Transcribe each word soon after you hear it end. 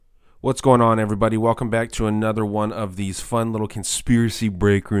What's going on, everybody? Welcome back to another one of these fun little conspiracy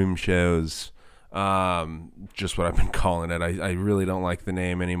break room shows. Just what I've been calling it. I really don't like the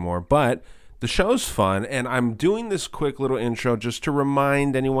name anymore, but the show's fun, and I'm doing this quick little intro just to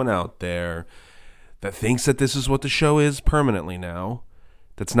remind anyone out there that thinks that this is what the show is permanently now.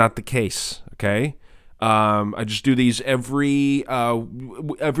 That's not the case, okay? I just do these every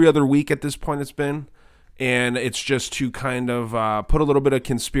other week at this point it's been. And it's just to kind of put a little bit of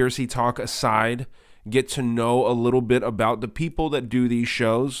conspiracy talk aside, get to know a little bit about the people that do these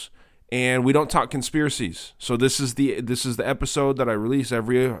shows, and we don't talk conspiracies. So this is the episode that I release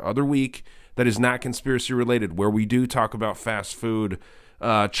every other week that is not conspiracy related, where we do talk about fast food,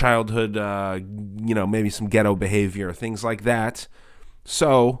 childhood, maybe some ghetto behavior, things like that.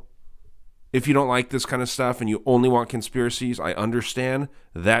 So if you don't like this kind of stuff and you only want conspiracies, I understand.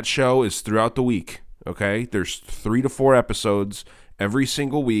 That show is throughout the week. Okay, there's 3 to 4 episodes every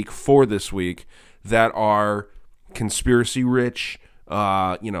single week for this week that are conspiracy rich,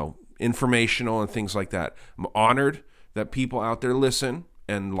 informational and things like that. I'm honored that people out there listen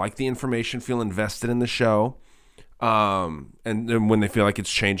and like the information, feel invested in the show. And then when they feel like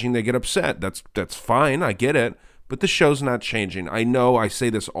it's changing, they get upset. That's fine. I get it. But the show's not changing. I know I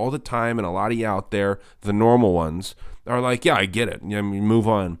say this all the time, and a lot of you out there, the normal ones, are like, yeah, I get it. Move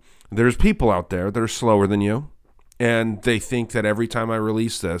on. There's people out there that are slower than you, and they think that every time I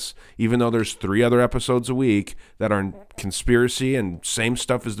release this, even though there's 3 other episodes a week that are conspiracy and same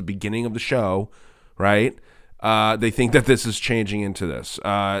stuff as the beginning of the show, right? They think that this is changing into this.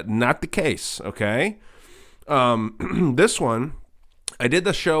 Not the case, okay? This one, I did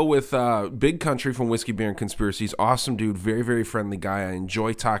the show with Big Country from Whiskey, Beer, and Conspiracies. Awesome dude, very, very friendly guy. I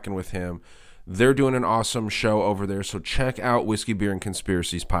enjoy talking with him. They're doing an awesome show over there, so check out Whiskey, Beer, and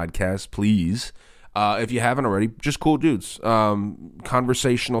Conspiracies podcast, please. If you haven't already, just cool dudes.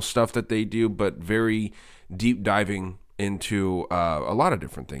 Conversational stuff that they do, but very deep diving into a lot of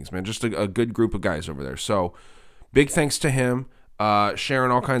different things, man. Just a good group of guys over there. So big thanks to him.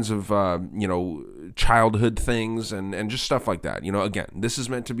 Sharing all kinds of, childhood things and just stuff like that. Again, this is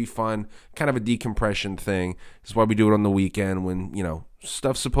meant to be fun, kind of a decompression thing. This is why we do it on the weekend when,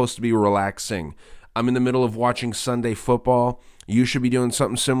 stuff's supposed to be relaxing. I'm in the middle of watching Sunday football. You should be doing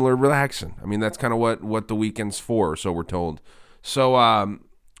something similar, relaxing. I mean, that's kind of what the weekend's for, so we're told. So,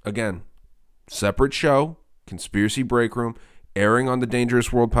 again, separate show, Conspiracy Break Room, airing on the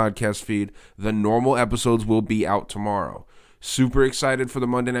Dangerous World podcast feed. The normal episodes will be out tomorrow. Super excited for the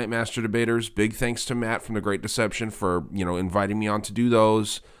Monday Night Master Debaters. Big thanks to Matt from The Great Deception for, inviting me on to do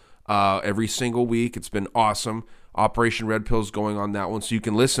those every single week. It's been awesome. Operation Red Pill's going on that one, so you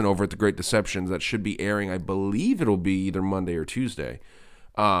can listen over at The Great Deceptions. That should be airing, I believe it'll be either Monday or Tuesday,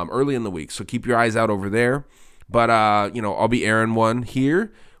 early in the week. So keep your eyes out over there. But, I'll be airing one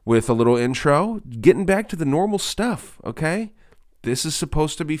here with a little intro, getting back to the normal stuff, okay? This is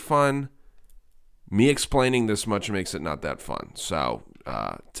supposed to be fun. Me explaining this much makes it not that fun. So,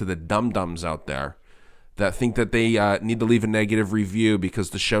 to the dum-dums out there that think that they need to leave a negative review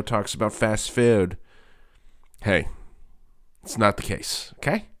because the show talks about fast food, hey, it's not the case,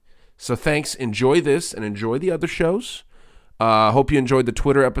 okay? So thanks. Enjoy this and enjoy the other shows. Hope you enjoyed the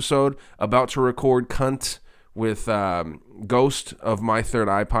Twitter episode. About to record Cunt with Ghost of My Third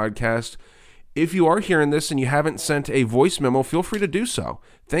Eye podcast. If you are hearing this and you haven't sent a voice memo, feel free to do so.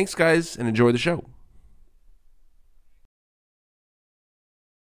 Thanks, guys, and enjoy the show.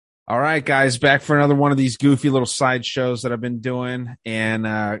 All right, guys, back for another one of these goofy little side shows that I've been doing.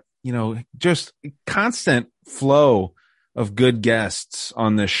 And, just constant flow of good guests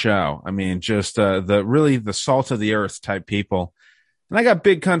on this show. I mean, just the salt of the earth type people. And I got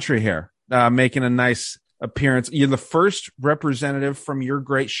Big Country here making a nice appearance. You're the first representative from your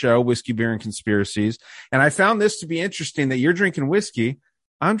great show, Whiskey, Beer, and Conspiracies. And I found this to be interesting that you're drinking whiskey,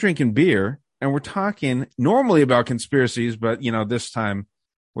 I'm drinking beer, and we're talking normally about conspiracies, but, this time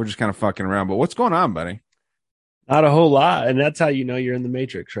we're just kind of fucking around. But what's going on, buddy? Not a whole lot. And that's how you know you're in the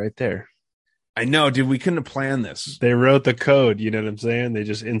Matrix right there. I know, dude. We couldn't have planned this. They wrote the code. You know what I'm saying? They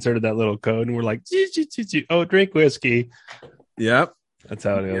just inserted that little code and we're like, oh, drink whiskey. Yep. That's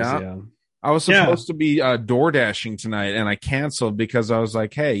how it is. Yeah. I was supposed to be door dashing tonight and I canceled because I was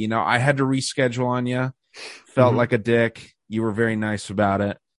like, hey, I had to reschedule on you. Felt like a dick. You were very nice about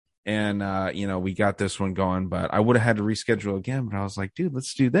it. And, we got this one going, but I would have had to reschedule again. But I was like, dude,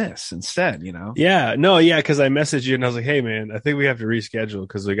 let's do this instead, Yeah, no, yeah, because I messaged you and I was like, hey, man, I think we have to reschedule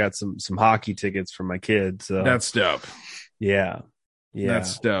because we got some hockey tickets for my kids. So. That's dope. Yeah.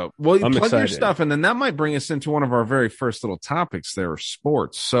 That's dope. Well, you plug your stuff, and then that might bring us into one of our very first little topics there,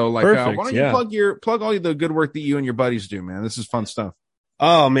 sports. So, why don't you plug all the good work that you and your buddies do, man? This is fun stuff.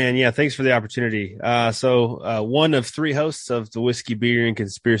 Oh man, yeah. Thanks for the opportunity. One of three hosts of the Whiskey, Beer, and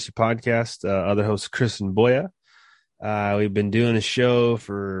Conspiracy podcast. Other host Chris and Boya. We've been doing a show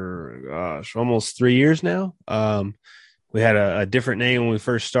for almost 3 years now. We had a different name when we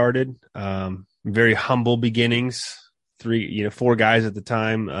first started. Very humble beginnings. Four guys at the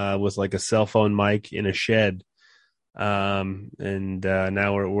time with like a cell phone mic in a shed. Now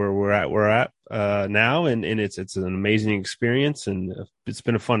we're at now, and it's an amazing experience, and it's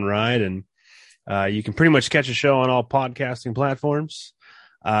been a fun ride. And you can pretty much catch a show on all podcasting platforms.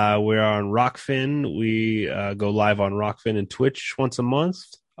 We're on Rockfin. We go live on Rockfin and Twitch once a month.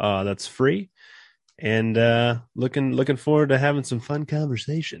 That's free. And looking forward to having some fun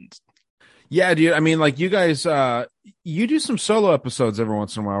conversations. Yeah, dude. I mean, like you guys, you do some solo episodes every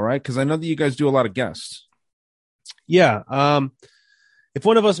once in a while, right? Because I know that you guys do a lot of guests. Yeah. If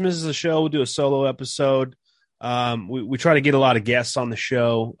one of us misses a show, we'll do a solo episode. We try to get a lot of guests on the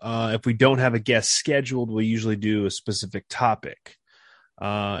show. If we don't have a guest scheduled, we usually do a specific topic.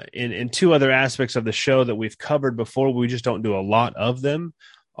 And two other aspects of the show that we've covered before, we just don't do a lot of them,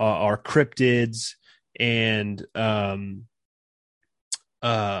 are cryptids and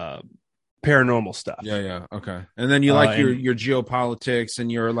paranormal stuff. Yeah. Okay. And then you like your geopolitics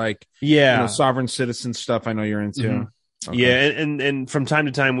and your like, sovereign citizen stuff. I know you're into. Mm-hmm. Okay. Yeah, and from time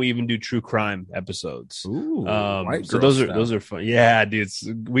to time we even do true crime episodes. Ooh, so those are fun. Yeah,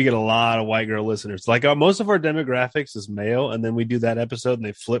 dude, we get a lot of white girl listeners. Like most of our demographics is male, and then we do that episode, and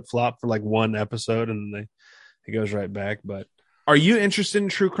they flip flop for like one episode, and it goes right back. But are you interested in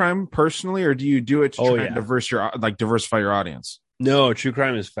true crime personally, or do you do it to try and diversify your audience? No, true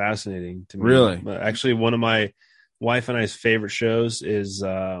crime is fascinating to me. Really, actually, one of my wife and I's favorite shows is.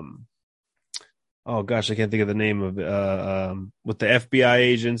 Oh gosh, I can't think of the name of with the FBI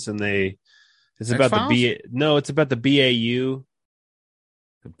agents, and it's about it's about the BAU.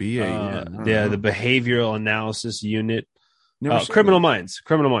 The BAU, the Behavioral Analysis Unit. Criminal Minds.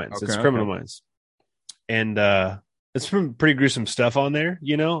 Okay, it's Criminal Minds, and it's some pretty gruesome stuff on there,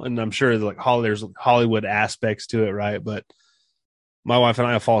 and I'm sure there's Hollywood aspects to it, right? But my wife and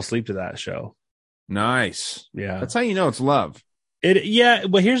I fall asleep to that show. Nice, yeah, that's how you know it's love. But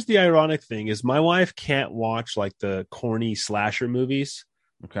here's the ironic thing is my wife can't watch like the corny slasher movies.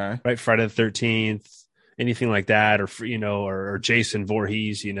 Okay. Right. Friday the 13th, anything like that, or Jason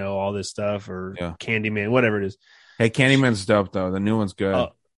Voorhees, all this stuff, or Candyman, whatever it is. Hey, Candyman's dope though. The new one's good.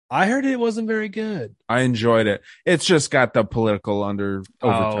 I heard it wasn't very good. I enjoyed it. It's just got the political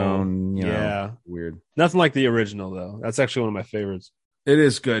overtone, weird. Nothing like the original though. That's actually one of my favorites. It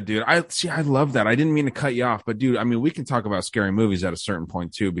is good, dude. I love that. I didn't mean to cut you off, but dude, I mean, we can talk about scary movies at a certain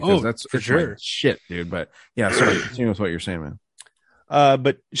point too, because that's for sure shit, dude. But yeah, sorry, continue with what you're saying, man.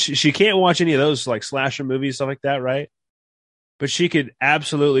 But she can't watch any of those like slasher movies, stuff like that, right? But she could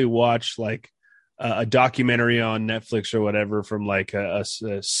absolutely watch like a documentary on Netflix or whatever from like a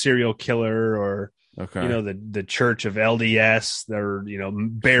serial killer or the Church of LDS, or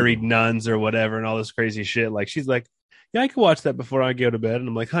buried nuns or whatever, and all this crazy shit. Like she's like, yeah, I can watch that before I go to bed. And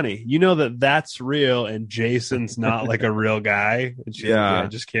I'm like, honey, that's real, and Jason's not like a real guy. And she's like, I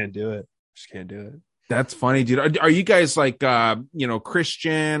just can't do it. That's funny, dude. Are you guys like,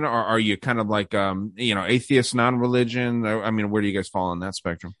 Christian, or are you kind of like, atheist, non-religion? I mean, where do you guys fall on that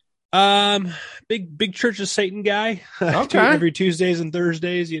spectrum? Big Church of Satan guy. Okay. Every Tuesdays and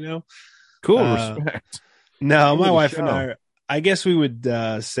Thursdays, Cool. Respect. No, my wife and I guess we would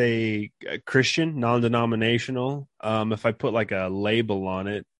say Christian, non-denominational, if I put like a label on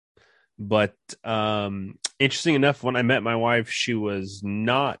it. But interesting enough, when I met my wife, she was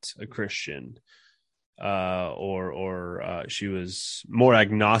not a Christian, or she was more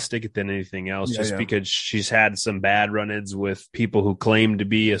agnostic than anything else, because she's had some bad run-ins with people who claim to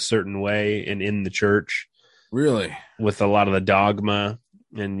be a certain way and in the church. Really? With a lot of the dogma.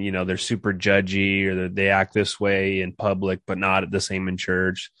 And, they're super judgy, or they act this way in public, but not the same in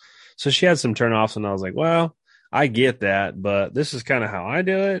church. So she had some turnoffs, and I was like, well, I get that, but this is kind of how I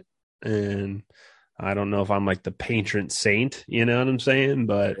do it. And I don't know if I'm like the patron saint, you know what I'm saying?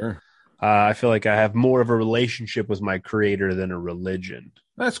 But sure. I feel like I have more of a relationship with my creator than a religion.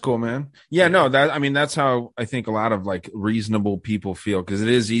 That's cool, man. Yeah, no, that's how I think a lot of like reasonable people feel, because it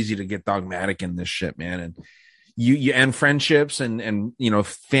is easy to get dogmatic in this shit, man. And you end friendships and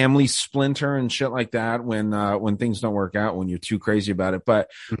family splinter and shit like that when things don't work out, when you're too crazy about it.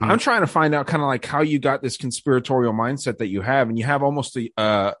 But I'm trying to find out kind of like how you got this conspiratorial mindset that you have, and you have almost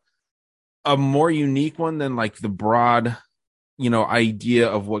a more unique one than like the broad idea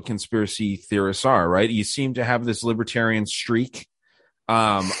of what conspiracy theorists are, right? You seem to have this libertarian streak.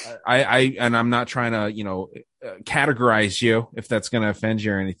 I'm not trying to categorize you if that's going to offend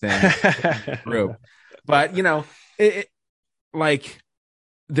you or anything. Group. But like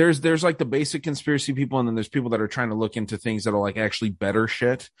there's like the basic conspiracy people, and then there's people that are trying to look into things that are like actually better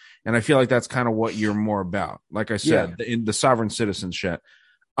shit. And I feel like that's kind of what you're more about. Like I said, in the sovereign citizen shit.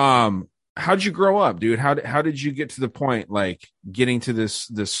 How'd you grow up, dude? How did you get to the point, like getting to this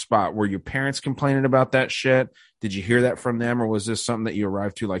spot? Were your parents complaining about that shit? Did you hear that from them, or was this something that you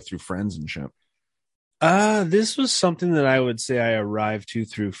arrived to like through friends and shit? This was something that I would say I arrived to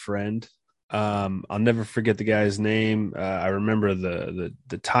through friend. I'll never forget the guy's name. I remember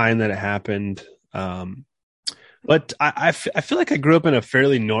the time that it happened. But I feel like I grew up in a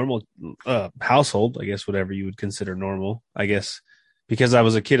fairly normal household, I guess, whatever you would consider normal, I guess, because I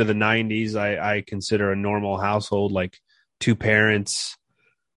was a kid of the 90s. I consider a normal household like two parents,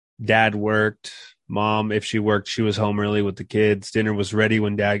 dad worked, mom, if she worked, she was home early with the kids. Dinner was ready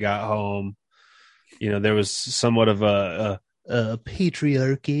when dad got home. You know, there was somewhat of a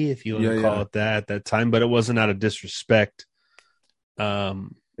patriarchy, if you want to call it that, at that time, but it wasn't out of disrespect. It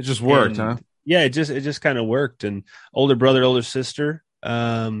just worked, huh? Yeah, it just kind of worked. And older brother, older sister,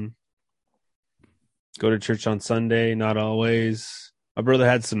 go to church on Sunday, not always. My brother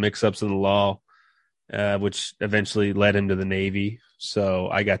had some mix-ups in the law, which eventually led him to the Navy. So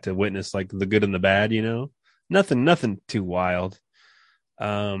I got to witness like the good and the bad, you know, nothing too wild.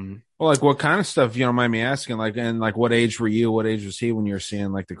 Well, like what kind of stuff, you don't mind me asking, like, and like what age were you? What age was he when you were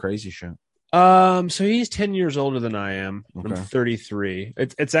seeing like the crazy shit? So he's 10 years older than I am. Okay. I'm 33.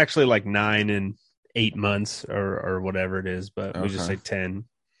 It's actually like 9 and 8 months or whatever it is, but we just say 10.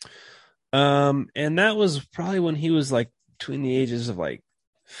 And that was probably when he was like between the ages of like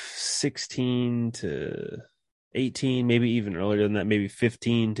 16 to 18, maybe even earlier than that, maybe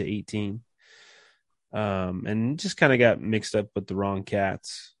 15 to 18. And just kind of got mixed up with the wrong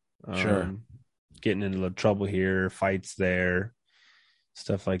cats. Sure. Getting into trouble here, fights there,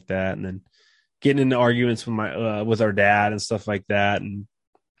 stuff like that. And then getting into arguments with our dad and stuff like that. And,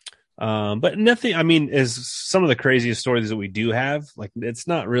 but nothing, I mean, is some of the craziest stories that we do have. Like, it's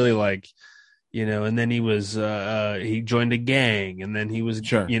not really like, you know, and then he was, he joined a gang, and then he was,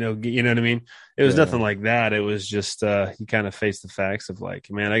 you know what I mean? It was nothing like that. It was just, he kind of faced the facts of like,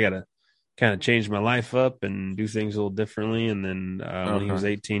 man, I got to kind of change my life up and do things a little differently. And then, when he was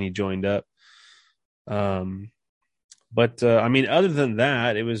 18, he joined up. But I mean, other than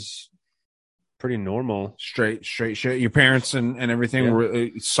that, it was pretty normal. Straight shit. Your parents and everything were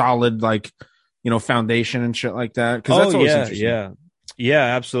solid, like, you know, foundation and shit like that. Cause that's always interesting. Yeah,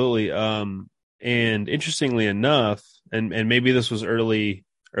 absolutely. And interestingly enough, and maybe this was early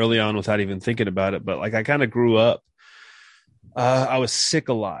on without even thinking about it, but like I kind of grew up, I was sick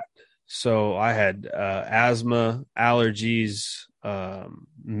a lot. So I had asthma, allergies,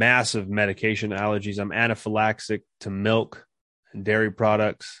 massive medication allergies. I'm anaphylaxis to milk and dairy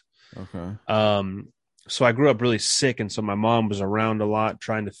products. Okay. So I grew up really sick, and so my mom was around a lot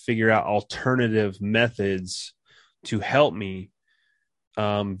trying to figure out alternative methods to help me,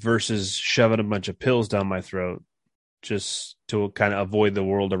 versus shoving a bunch of pills down my throat just to kind of avoid the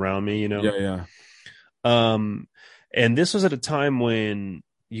world around me, you know? Yeah. And this was at a time when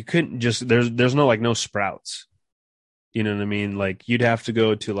you couldn't just, there's no, like, no Sprouts, you know what I mean? Like, you'd have to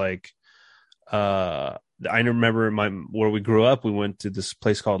go to like, I remember where we grew up, we went to this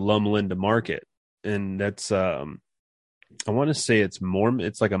place called Loma Linda Market, and that's, I want to say it's Mormon.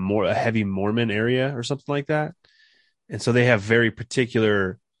 It's like a heavy Mormon area or something like that. And so they have very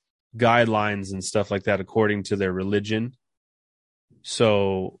particular guidelines and stuff like that according to their religion.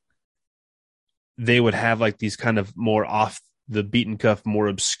 So they would have like these kind of more off the beaten cuff, more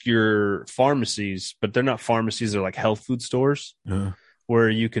obscure pharmacies, but they're not pharmacies. They're like health food stores where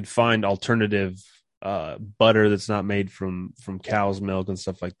you could find alternative butter that's not made from cow's milk and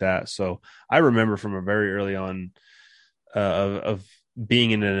stuff like that. So I remember from a very early on of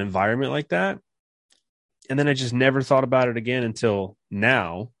being in an environment like that. And then I just never thought about it again until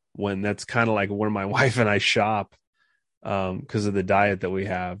now, when that's kind of like where my wife and I shop, because of the diet that we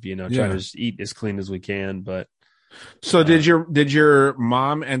have, you know, trying to just eat as clean as we can. But so did your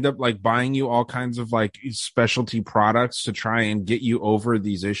mom end up like buying you all kinds of like specialty products to try and get you over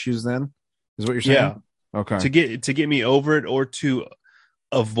these issues then? Is what you're saying? Yeah. Okay. To get me over it or to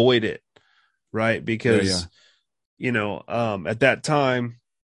avoid it. Right. Because, you know, at that time,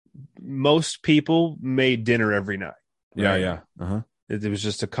 most people made dinner every night. Right? Yeah. Uh-huh. It was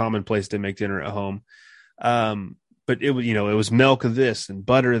just a commonplace to make dinner at home. But it was, you know, it was milk of this and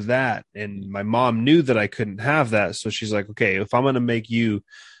butter of that. And my mom knew that I couldn't have that. So she's like, okay, if I'm going to make you,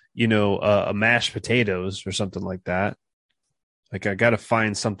 you know, a mashed potatoes or something like that, Like, I got to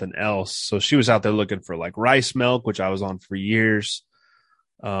find something else. So she was out there looking for like rice milk, which I was on for years.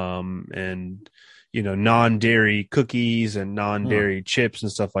 And, non-dairy cookies and Huh. non-dairy chips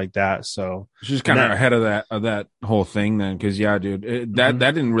and stuff like that. So She's and kind of that, ahead of that whole thing then, because yeah, dude, that Mhm.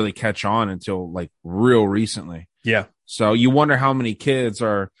 didn't really catch on until like real recently. Yeah. So you wonder how many kids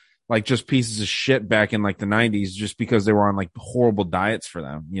are like just pieces of shit back in like the 90s just because they were on like horrible diets for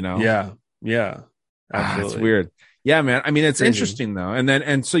them, you know? Yeah. Yeah. It's Absolutely. weird. Yeah, man. I mean, it's Crazy. interesting though.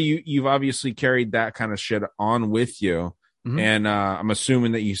 And so you've obviously carried that kind of shit on with you. Mhm. And I'm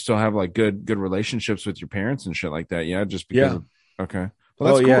assuming that you still have like good relationships with your parents and shit like that. Yeah, just because Yeah. of okay.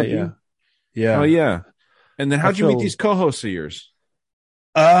 Well, Oh that's yeah. cool, Yeah. dude. Oh Yeah. yeah. And then I how'd you meet feel, these co-hosts of yours?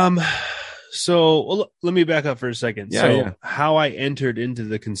 um, so let me back up for a second. Yeah, yeah. So how I entered into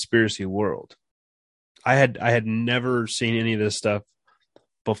the conspiracy world, I had never seen any of this stuff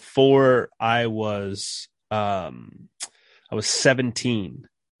before I was 17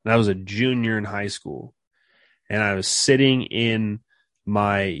 and I was a junior in high school, and I was sitting in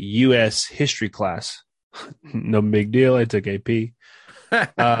my US history class. No big deal. I took AP.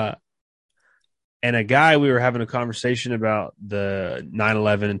 Uh, and a guy, we were having a conversation about the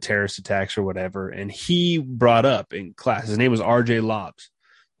 9/11 and terrorist attacks or whatever, and he brought up in class, his name was RJ Lobbs.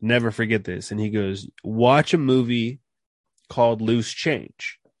 Never forget this. And he goes, watch a movie called Loose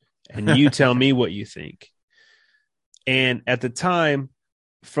Change and you tell me what you think. And at the time,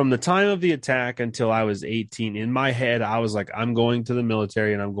 from the time of the attack until I was 18, in my head, I was like, I'm going to the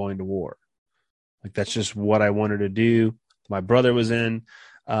military and I'm going to war. Like, that's just what I wanted to do. My brother was in.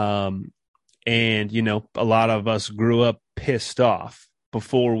 And, a lot of us grew up pissed off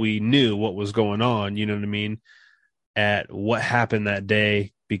before we knew what was going on, you know what I mean, at what happened that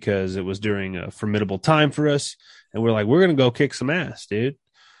day, because it was during a formidable time for us. And we're like, we're going to go kick some ass, dude.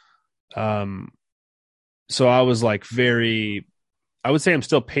 So I was like I would say I'm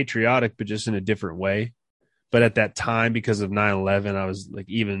still patriotic, but just in a different way. But at that time, because of 9/11, I was like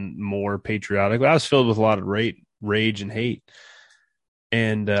even more patriotic. But I was filled with a lot of rage and hate.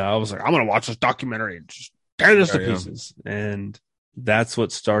 And I was like, I'm going to watch this documentary and just tear this Yeah, to yeah. pieces. And that's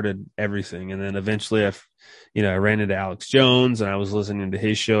what started everything. And then eventually I ran into Alex Jones, and I was listening to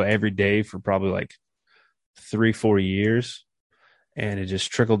his show every day for probably like 3-4 years. And it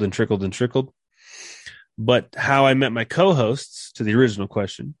just trickled and trickled and trickled. But how I met my co-hosts, to the original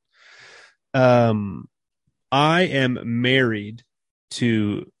question, I am married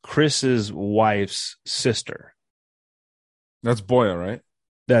to Chris's wife's sister. That's Boya, right?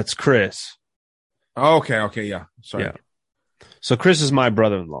 That's Chris. Oh, okay, yeah. Sorry. Yeah. So Chris is my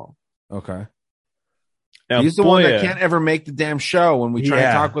brother-in-law. Okay. Now, He's the one that can't ever make the damn show when we try and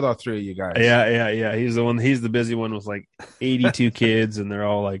Yeah. talk with all three of you guys. Yeah. He's the busy one with like 82 kids, and they're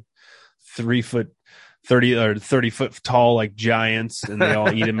all like 3 foot 30 or 30 foot tall, like giants, and they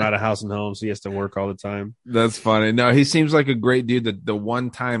all eat him out of house and home. So he has to work all the time. That's funny. No, he seems like a great dude. The one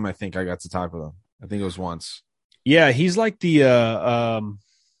time I think I got to talk with him, I think it was once. Yeah. He's like the,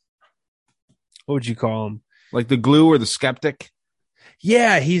 what would you call him? Like the glue or the skeptic.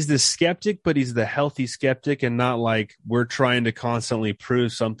 Yeah, he's the skeptic, but he's the healthy skeptic, and not like we're trying to constantly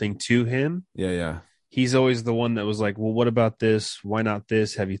prove something to him. Yeah. He's always the one that was like, well, what about this? Why not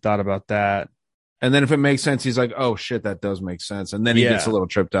this? Have you thought about that? And then if it makes sense, he's like, "Oh shit, that does make sense." And then he gets a little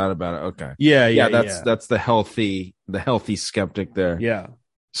tripped out about it. Okay. Yeah. That's the healthy skeptic there. Yeah.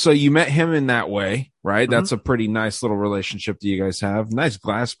 So you met him in that way, right? Mhm. That's a pretty nice little relationship that you guys have. Nice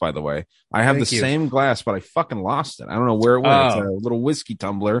glass, by the way. I have Thank the you. same glass, but I fucking lost it. I don't know where it went. It's Oh. a little whiskey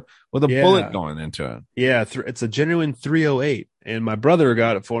tumbler with a Yeah. bullet going into it. Yeah. It's a genuine 308. And my brother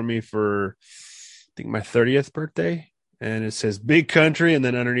got it for me for, I think, my 30th birthday. And it says Big Country. And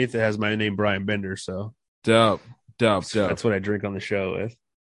then underneath it has my name, Brian Bender. So Dope. that's what I drink on the show with.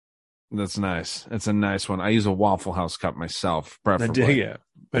 That's nice. It's a nice one. I use a Waffle House cup myself, I preferably. dig it.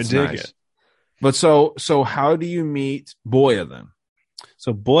 That's I dig nice. it. But so how do you meet Boya then?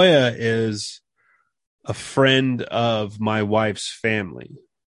 So Boya is a friend of my wife's family.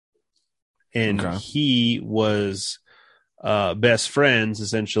 And Okay. he was best friends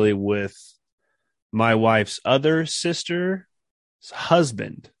essentially with my wife's other sister's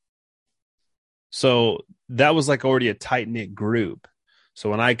husband. So that was like already a tight-knit group. So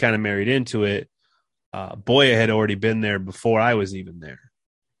when I kind of married into it, Boya had already been there before I was even there,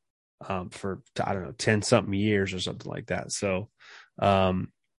 for, I don't know, 10 something years or something like that. So, and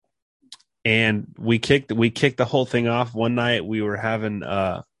we kicked the whole thing off. One night we were having,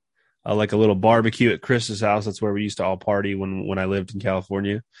 like a little barbecue at Chris's house. That's where we used to all party when I lived in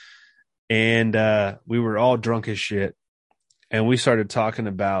California. And, we were all drunk as shit. And we started talking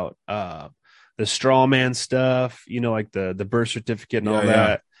about, the straw man stuff, like the birth certificate and all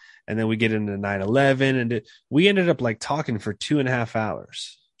that. And then we get into 9/11, and we ended up like talking for 2.5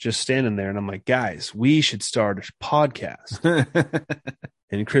 hours, just standing there. And I'm like, guys, we should start a podcast.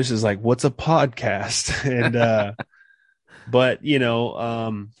 And Chris is like, what's a podcast? And, but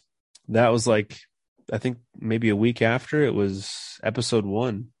that was like, I think maybe a week after it was episode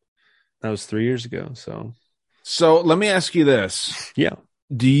 1. That was 3 years ago. So let me ask you this. Yeah.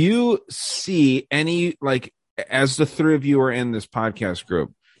 Do you see any, like, as the three of you are in this podcast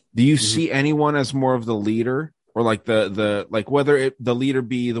group, do you see anyone as more of the leader, or like the like, whether the leader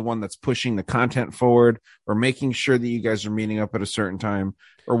be the one that's pushing the content forward or making sure that you guys are meeting up at a certain time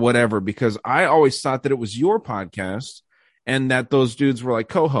or whatever? Because I always thought that it was your podcast and that those dudes were like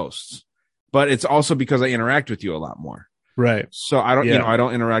co-hosts, but it's also because I interact with you a lot more. Right. So I don't, I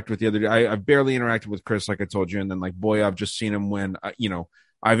don't interact with the other. I barely interacted with Chris, like I told you. And then like, boy, I've just seen him when,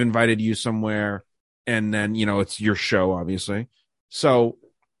 I've invited you somewhere, and then, it's your show, obviously. So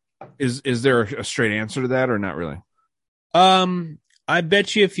is there a straight answer to that, or not really? I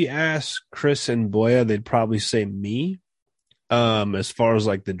bet you if you ask Chris and Boya, they'd probably say me, as far as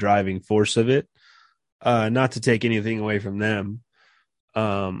like the driving force of it, not to take anything away from them.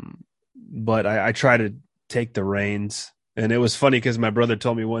 But I try to take the reins. And it was funny because my brother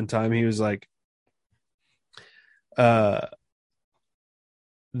told me one time, he was like, the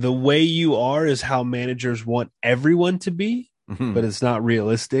way you are is how managers want everyone to be, but it's not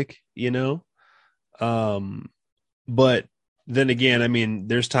realistic, But then again, I mean,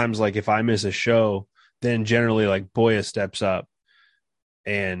 there's times like if I miss a show, then generally like Boya steps up,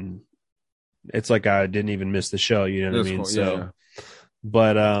 and it's like I didn't even miss the show, you know what I mean? Cool. So,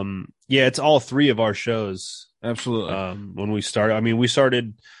 but it's all three of our shows. Absolutely. When we started, I mean, we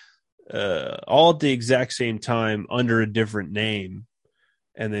started all at the exact same time under a different name,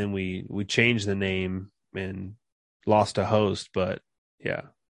 and then we changed the name and lost a host. But yeah,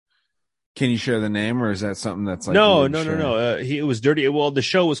 can you share the name, or is that something that's like no? It was Dirty. Well, the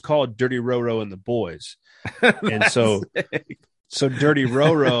show was called Dirty Roro and the Boys, and so Dirty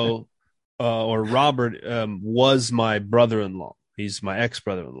Roro or Robert was my brother-in-law. He's my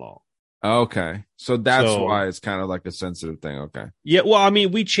ex-brother-in-law. Okay. So that's why it's kind of like a sensitive thing. Okay. Yeah. Well, I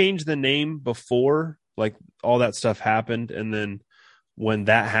mean, we changed the name before, like all that stuff happened. And then when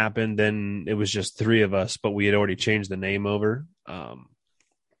that happened, then it was just three of us, but we had already changed the name over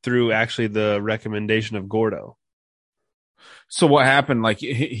through actually the recommendation of Gordo. So what happened? Like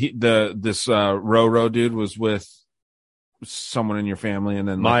this Roro dude was with someone in your family, and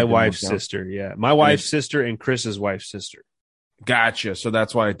then my wife's sister. Yeah. My wife's sister and Chris's wife's sister. Gotcha. So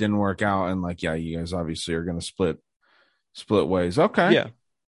that's why it didn't work out. And like, yeah, you guys obviously are going to split ways. Okay. Yeah.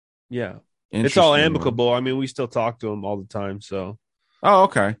 Yeah. It's all amicable. I mean, we still talk to them all the time. So. Oh,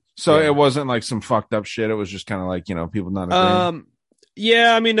 okay. So it wasn't like some fucked up shit. It was just kind of like, people not agreeing.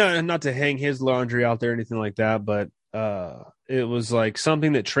 Yeah. I mean, not to hang his laundry out there or anything like that, but it was like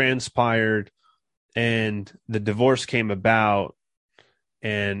something that transpired, and the divorce came about,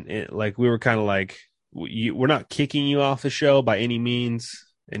 and we were kind of like, we're not kicking you off the show by any means.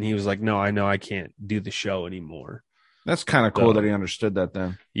 And he was like, no, I know I can't do the show anymore. That's kind of cool that he understood that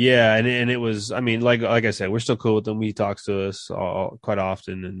then. Yeah. And it was, I mean, like I said, we're still cool with him. He talks to us quite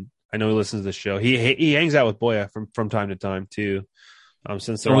often, and I know he listens to the show. He hangs out with Boya from time to time too.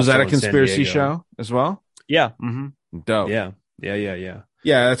 Since was that a conspiracy show as well? Yeah. Mm-hmm. Dope. Yeah. Yeah.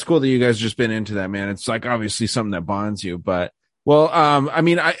 That's cool that you guys just been into that, man. It's like obviously something that bonds you, but well, I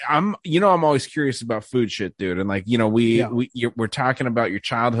mean, I'm always curious about food shit, dude. And like, we're talking about your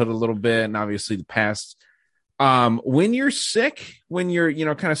childhood a little bit, and obviously the past. When you're sick, when you're,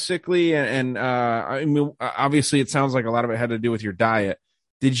 kind of sickly, and I mean, obviously it sounds like a lot of it had to do with your diet.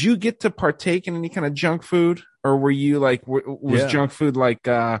 Did you get to partake in any kind of junk food, or were you like, was junk food like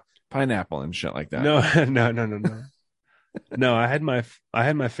pineapple and shit like that? No. No, I had my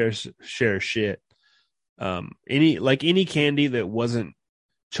fair share of shit. Any candy that wasn't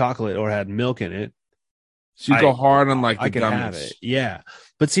chocolate or had milk in it. So you go hard on like the I could gummies. have it. Yeah.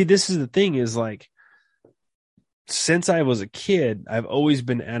 But see, this is the thing is like, since I was a kid, I've always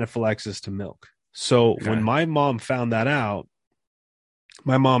been anaphylaxis to milk. So when my mom found that out,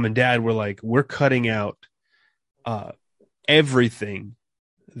 my mom and dad were like, we're cutting out everything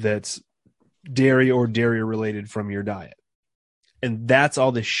that's dairy or dairy related from your diet. And that's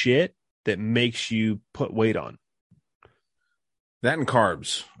all the shit that makes you put weight on. That and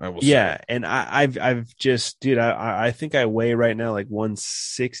carbs, I will say. Yeah, and I've just, dude, I think I weigh right now like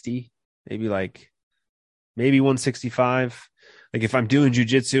 160, maybe 165. Like if I'm doing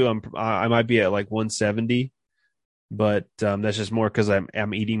jujitsu, I might be at like 170. but that's just more because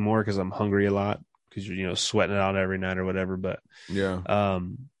I'm eating more because I'm hungry a lot because you're sweating it out every night or whatever. But Yeah.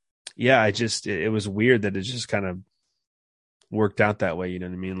 yeah, it was weird that it just kind of worked out that way. You know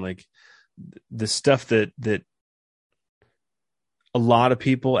what I mean? Like the stuff that a lot of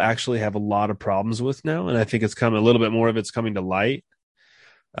people actually have a lot of problems with now, and I think it's come a little bit more of it's coming to light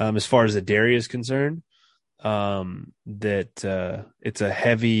as far as the dairy is concerned. That it's a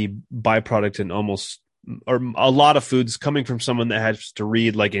heavy byproduct and almost or a lot of foods coming from someone that has to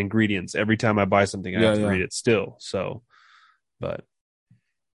read like ingredients every time I buy something. I have to read it still. So, but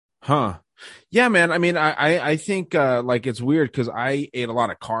yeah, man. I mean, I think like it's weird because I ate a lot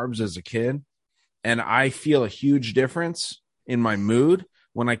of carbs as a kid, and I feel a huge difference in my mood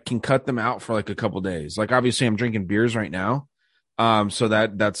when I can cut them out for like a couple days. Like obviously I'm drinking beers right now. So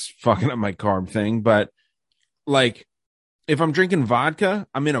that's fucking up my carb thing. But like if I'm drinking vodka,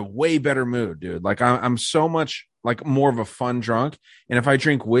 I'm in a way better mood, dude. Like I'm so much like more of a fun drunk. And if I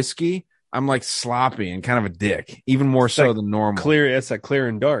drink whiskey, I'm like sloppy and kind of a dick, even more it's so like than normal. It's that clear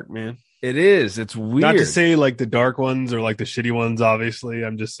and dark, man. It is. It's weird. Not to say like the dark ones or like the shitty oones, obviously.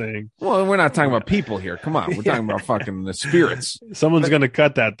 I'm just saying. Well, we're not talking about people here. Come on. We're talking about fucking the spirits. Someone's going to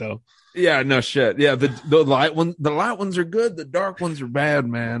cut that though. Yeah, no shit. Yeah, the light ones are good. The dark ones are bad,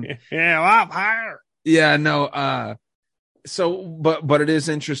 man. Yeah, well, higher. Yeah, no. So, but it is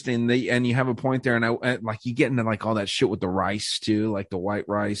interesting. And you have a point there. And I like you get into like all that shit with the rice too. Like the white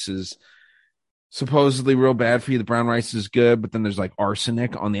rice is supposedly real bad for you. The brown rice is good, but then there's like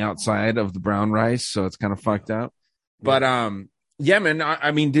arsenic on the outside of the brown rice, so it's kind of fucked up. But yeah, man.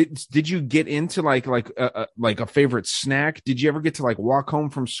 I mean, did you get into like a favorite snack? Did you ever get to like walk home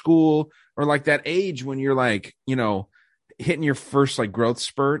from school or like that age when you're like hitting your first like growth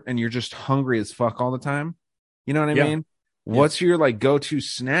spurt and you're just hungry as fuck all the time? You know what I mean? What's your like go-to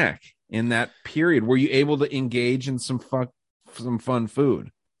snack in that period? Were you able to engage in some fun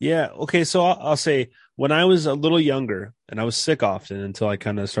food? Yeah. Okay. So I'll say when I was a little younger and I was sick often until I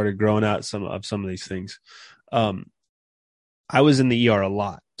kind of started growing out some of these things. I was in the ER a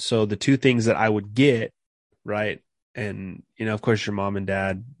lot. So the two things that I would get, right. And, of course your mom and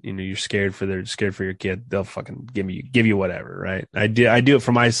dad, you're scared for your kid. They'll fucking give you whatever. Right. I do it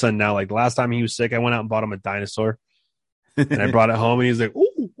for my son now. Like the last time he was sick, I went out and bought him a dinosaur and I brought it home and he was like,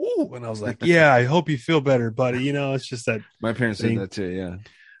 ooh. And I was like, yeah, I hope you feel better, buddy. It's just that my parents did that too. Yeah.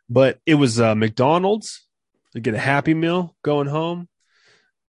 But it was McDonald's to get a Happy Meal going home,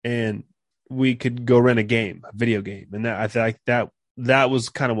 and we could go rent a video game, and that I think that was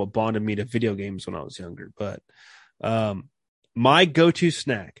kind of what bonded me to video games when I was younger. But my go-to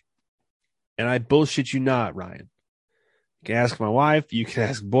snack, and I bullshit you not, Ryan. You can ask my wife, you can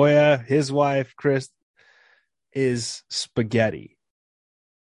ask Boya, his wife, Chris, is spaghetti.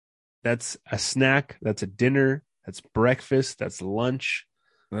 That's a snack. That's a dinner. That's breakfast. That's lunch.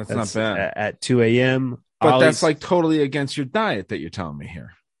 That's not bad. At 2 a.m. But that's like totally against your diet that you're telling me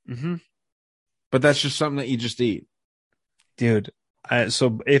here. Mm-hmm. But that's just something that you just eat. Dude,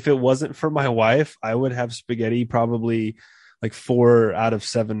 so if it wasn't for my wife, I would have spaghetti probably like 4 out of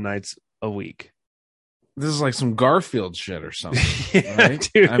 7 nights a week. This is like some Garfield shit or something. Yeah, right?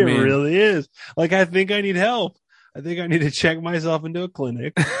 Dude, it really is. Like, I think I need help. I think I need to check myself into a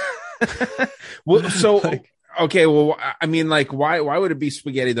clinic. Well, so... Okay, well, I mean, like, why would it be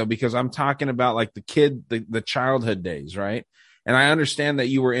spaghetti though? Because I'm talking about like the childhood days, right? And I understand that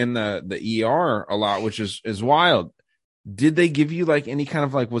you were in the ER a lot, which is wild. Did they give you like any kind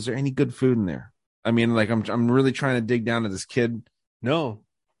of like? Was there any good food in there? I mean, like, I'm really trying to dig down to this kid. No,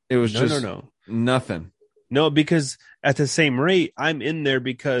 it was nothing. No, because at the same rate, I'm in there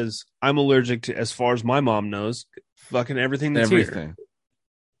because I'm allergic to, as far as my mom knows, fucking everything that's here.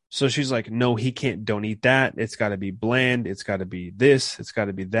 So she's like, no, he can't, don't eat that. It's got to be bland. It's got to be this. It's got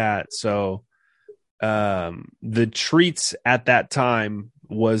to be that. So the treats at that time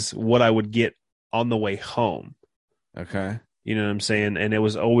was what I would get on the way home. Okay. You know what I'm saying? And it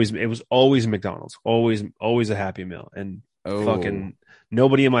was always McDonald's, always a Happy Meal. And fucking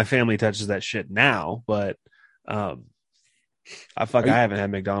nobody in my family touches that shit now. But I haven't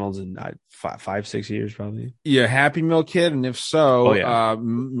had McDonald's in 5-6 years probably. Yeah, Happy Meal kid, and if so,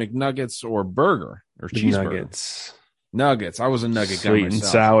 McNuggets or burger or cheeseburger. Nuggets. I was a nugget guy myself. Sweet and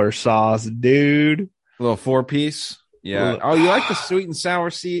sour sauce, dude. A little 4-piece. Yeah. Oh, you like the sweet and sour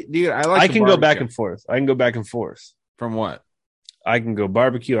dude? I can go back and forth. From what? I can go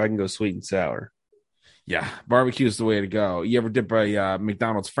barbecue. I can go sweet and sour. Yeah, barbecue is the way to go. You ever dip a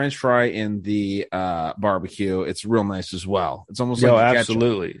McDonald's French fry in the barbecue? It's real nice as well. It's almost like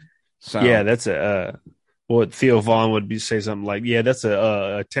absolutely. So yeah, that's what Theo Vaughn would say something like, yeah, that's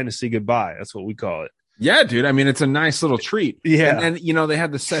a Tennessee goodbye. That's what we call it. Yeah, dude. I mean, it's a nice little treat. Yeah. And you know, they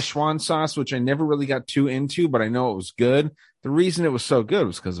had the Szechuan sauce, which I never really got too into, but I know it was good. The reason it was so good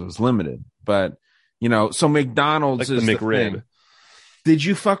was because it was limited. But, you know, so McDonald's Like is the the McRib. thing. Did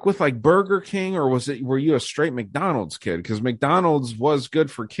you fuck with like Burger King, or were you a straight McDonald's kid? Because McDonald's was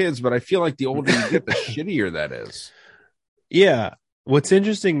good for kids, but I feel like the older you get, the shittier that is. Yeah. What's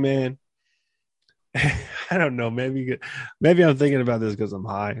interesting, man, I don't know. Maybe I'm thinking about this because I'm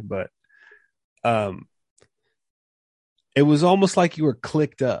high, but it was almost like you were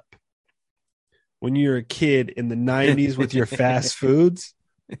clicked up when you were a kid in the 90s with your fast foods.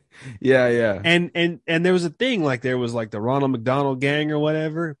 Yeah, yeah. And there was a thing, like there was like the Ronald McDonald gang or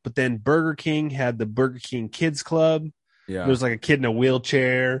whatever, but then Burger King had the Burger King Kids Club. Yeah. There's like a kid in a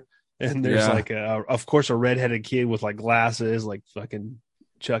wheelchair, and there's Yeah. like of course a redheaded kid with like glasses, like fucking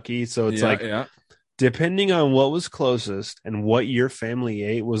Chucky. So it's Yeah, like yeah. depending on what was closest and what your family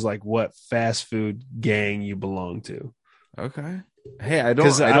ate was like what fast food gang you belonged to. Okay. Hey, I don't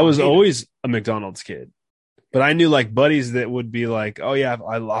Because I was hate it. always a McDonald's kid, but I knew like buddies that would be like, "Oh yeah,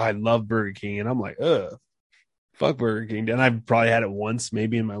 I love Burger King," and I'm like, "Ugh, fuck Burger King." And I've probably had it once,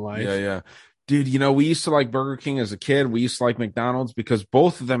 maybe in my life. Yeah, yeah. Dude, you know, we used to like Burger King as a kid. We used to like McDonald's because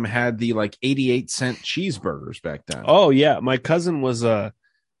both of them had the like 88-cent cheeseburgers back then. Oh yeah, my cousin was a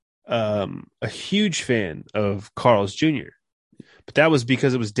huge fan of Carl's Jr., but that was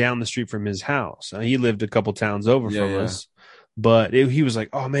because it was down the street from his house. He lived a couple towns over Yeah, from yeah. us, but he was like,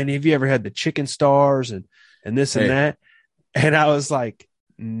 "Oh man, have you ever had the chicken stars and this Hey. and that?" And I was like,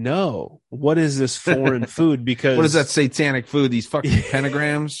 "No, what is this foreign food?" Because What is that satanic food? These fucking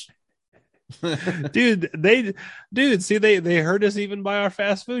pentagrams? dude? See, they hurt us even by our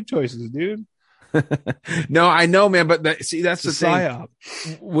fast food choices, dude. No, I know, man, but that's the It's a thing psyop.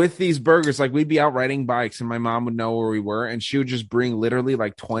 with these burgers. Like, we'd be out riding bikes, and my mom would know where we were, and she would just bring literally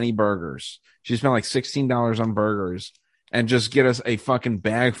like 20 burgers. She spent like $16 on burgers, and just get us a fucking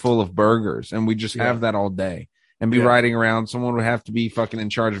bag full of burgers, and we just Yeah. have that all day and be Yeah. riding around. Someone would have to be fucking in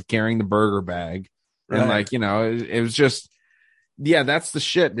charge of carrying the burger bag, and Right. like, you know, it was just, yeah, that's the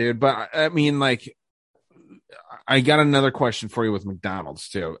shit, dude. But I mean, like, I got another question for you with McDonald's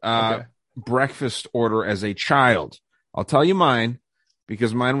too. Okay. Breakfast order as a child. I'll tell you mine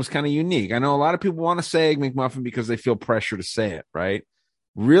because mine was kind of unique. I know a lot of people want to say Egg McMuffin because they feel pressure to say it, right?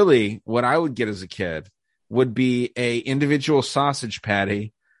 Really, what I would get as a kid would be a individual sausage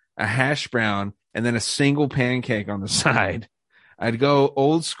patty, a hash brown, and then a single pancake on the side. I'd go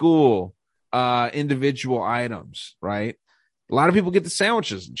old school, individual items, right? A lot of people get the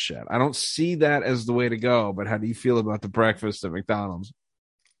sandwiches and shit. I don't see that as the way to go, but how do you feel about the breakfast at McDonald's?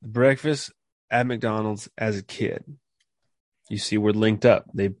 Breakfast at McDonald's as a kid. You see, we're linked up.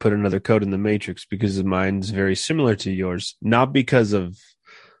 They put another code in the matrix because mine's very similar to yours, not because of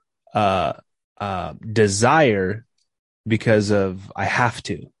desire, because of I have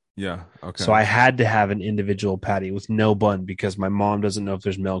to. Yeah. Okay. So I had to have an individual patty with no bun because my mom doesn't know if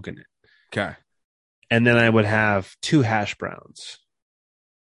there's milk in it. Okay. And then I would have 2 hash browns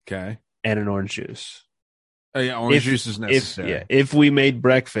Okay. and an orange juice. Oh, yeah. Orange juice is necessary. If we made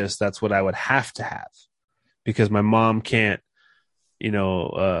breakfast, that's what I would have to have because my mom can't,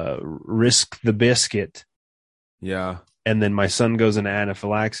 risk the biscuit. Yeah. And then my son goes into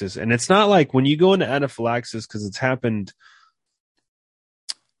anaphylaxis. And it's not like when you go into anaphylaxis, because it's happened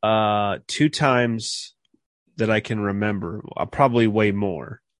 2 times that I can remember, probably way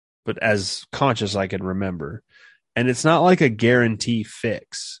more, but as conscious I can remember. And it's not like a guarantee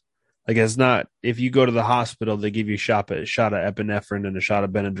fix. Like, it's not, if you go to the hospital, they give you a shot of epinephrine and a shot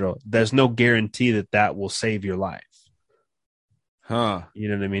of Benadryl. There's no guarantee that will save your life. Huh. You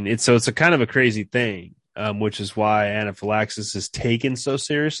know what I mean? It's a kind of a crazy thing, which is why anaphylaxis is taken so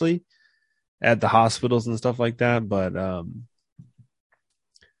seriously at the hospitals and stuff like that. But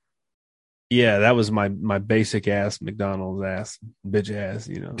yeah, that was my basic ass McDonald's ass bitch ass.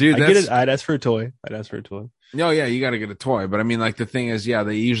 Dude, I get it. I'd ask for a toy. No, yeah, you got to get a toy. But I mean, like, the thing is, yeah,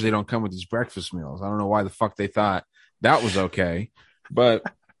 they usually don't come with these breakfast meals. I don't know why the fuck they thought that was okay. But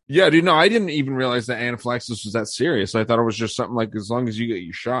yeah, dude, no, I didn't even realize that anaphylaxis was that serious. I thought it was just something like, as long as you get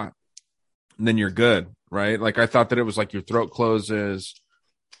your shot, then you're good, right? Like, I thought that it was like your throat closes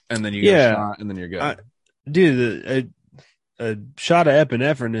and then you get a shot and then you're good. Dude, a shot of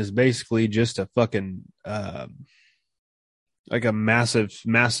epinephrine is basically just a fucking like a massive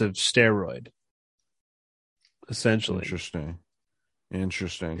steroid, essentially.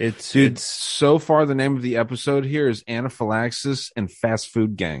 Interesting. It's so far the name of the episode here is Anaphylaxis and Fast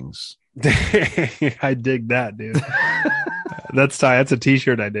Food Gangs. I dig that, dude. That's a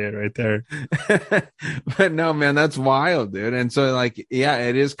t-shirt I did right there. But no, man, that's wild, dude. And so, like, yeah,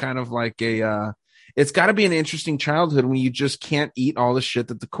 it is kind of like it's got to be an interesting childhood when you just can't eat all the shit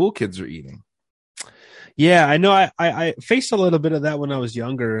that the cool kids are eating. Yeah, I know. I faced a little bit of that when I was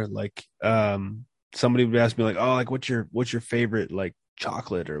younger. Like, somebody would ask me like, "Oh, like what's your favorite like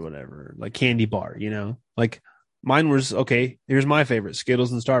chocolate or whatever, like candy bar?" You know, like mine was okay. Here's my favorite: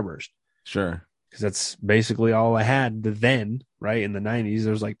 Skittles and Starburst, Sure. because that's basically all I had then. Right in the '90s,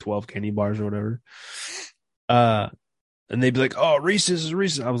 there was like 12 candy bars or whatever. And they'd be like, "Oh, Reese's is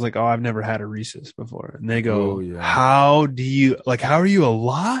Reese's." I was like, "Oh, I've never had a Reese's before." And they go, Oh, yeah. "How are you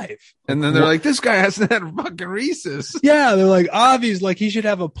alive?" And then they're like, "This guy hasn't had a fucking Reese's." Yeah, they're like, Avi's like he should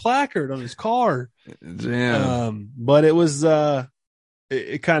have a placard on his car. Damn. But it was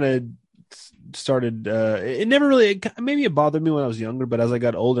it kind of started it never really maybe it bothered me when I was younger, but as I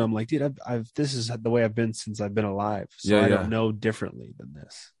got older, I'm like, dude, I've this is the way I've been since I've been alive. So Yeah, I yeah. don't know differently than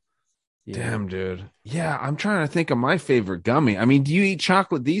this. Yeah. Damn, dude. Yeah, I'm trying to think of my favorite gummy. I mean, do you eat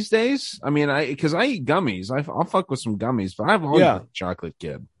chocolate these days? I mean, because I eat gummies. I'll fuck with some gummies, but I've always been a chocolate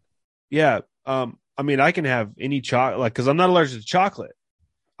kid. Yeah. I mean, I can have any chocolate, like, because I'm not allergic to chocolate.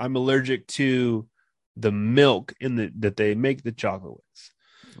 I'm allergic to the milk that they make the chocolate with.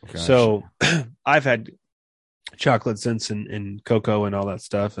 Gotcha. So I've had chocolate scents and cocoa and all that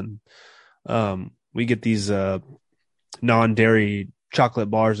stuff. And we get these non-dairy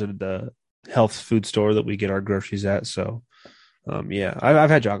chocolate bars at the health food store that we get our groceries at. So, yeah, I've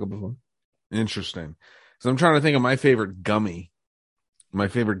had chocolate before. Interesting. So I'm trying to think of my favorite gummy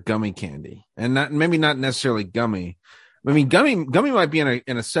candy, and maybe not necessarily gummy. I mean, gummy might be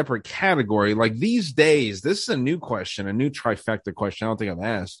in a separate category. Like these days, this is a new question, a new trifecta question. I don't think I've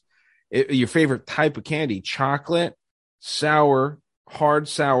asked. Your favorite type of candy: chocolate, sour, hard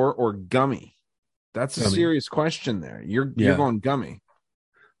sour, or gummy? That's a serious question there. You're going gummy.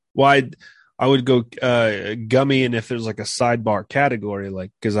 Well, I would go gummy, and if there's like a sidebar category,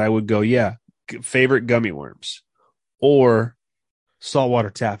 like, because I would go, favorite gummy worms or saltwater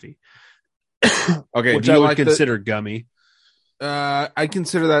taffy. Okay, which I would consider gummy. I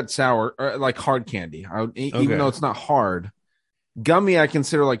consider that sour, like hard candy. Even though it's not hard. Gummy, I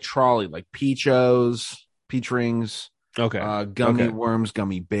consider like trolley, like peach rings. Okay. Gummy worms,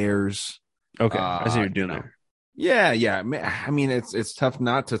 gummy bears. Okay, I see what you're doing there. Yeah. I mean, it's tough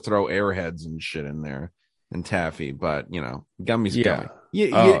not to throw Airheads and shit in there and taffy, but gummy's gummy.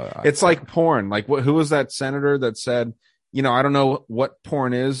 It's like porn. Like who was that senator that said, I don't know what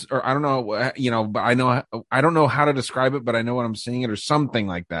porn is, or I don't know, but I don't know how to describe it, but I know what I'm seeing it, or something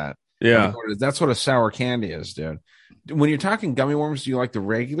like that. Yeah, that's what a sour candy is, dude. When you're talking gummy worms, do you like the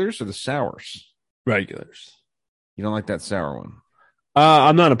regulars or the sours? Regulars. You don't like that sour one?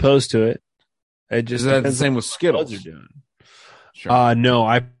 I'm not opposed to it. It just is that the same with Skittles? Are doing. Sure. No,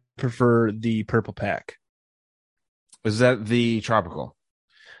 I prefer the purple pack. Is that the tropical?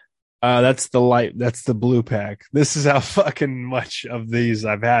 That's the light. That's the blue pack. This is how fucking much of these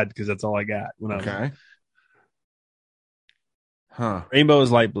I've had, because that's all I got when I was. Okay. Huh. Rainbow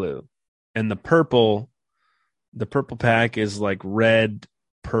is light blue, and the purple pack is like red,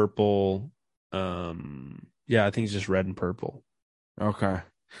 purple. Yeah, I think it's just red and purple. Okay.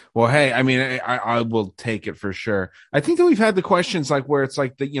 Well, hey, I mean, I will take it for sure. I think that we've had the questions like where it's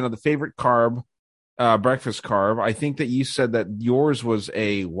like the favorite carb, breakfast carb. I think that you said that yours was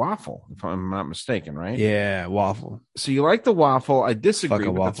a waffle, if I'm not mistaken, right? Yeah, waffle. So you like the waffle. I disagree. Fuck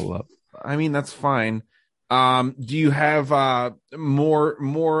a waffle up. I mean, that's fine. Do you have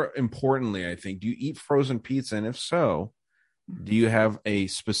more importantly, I think, do you eat frozen pizza? And if so, do you have a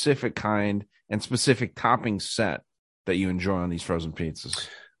specific kind and specific topping set that you enjoy on these frozen pizzas?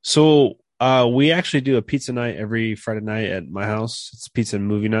 So we actually do a pizza night every Friday night at my house. It's pizza and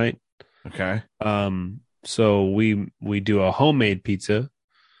movie night. Okay. So we do a homemade pizza,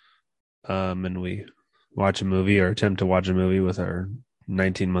 and we watch a movie or attempt to watch a movie with our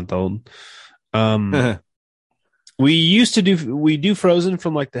 19-month-old. We do frozen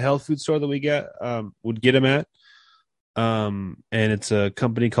from like the health food store that we would get them at. And it's a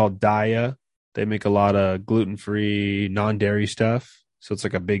company called Daya. They make a lot of gluten-free, non-dairy stuff. So it's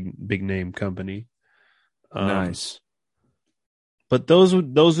like a big name company. Nice. But those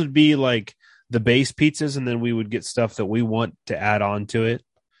would be like the base pizzas, and then we would get stuff that we want to add on to it.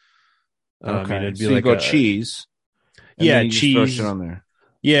 Okay. It'd be so like you go cheese. Yeah, cheese. throw shit on there.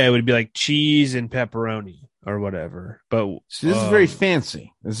 Yeah, it would be like cheese and pepperoni or whatever. But so this is very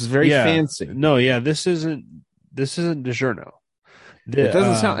fancy. This is very fancy. No, yeah, this isn't DiGiorno. It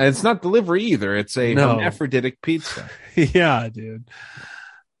doesn't sound. It's not delivery either. It's a hermaphroditic pizza. Yeah, dude.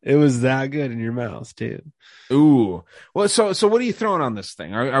 It was that good in your mouth, too. Ooh. Well, so what are you throwing on this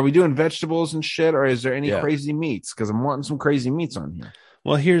thing? Are we doing vegetables and shit, or is there any crazy meats? Because I'm wanting some crazy meats on here.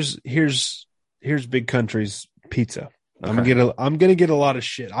 Well, here's here's Big Country's pizza. I'm gonna get a lot of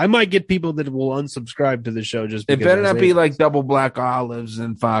shit. I might get people that will unsubscribe to the show just It because better I not say be this. like double black olives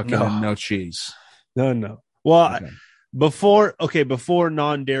and fucking no cheese. No. Well, Okay. before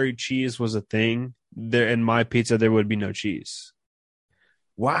non-dairy cheese was a thing, there in my pizza there would be no cheese.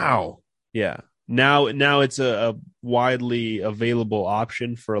 Wow. Yeah. Now it's a widely available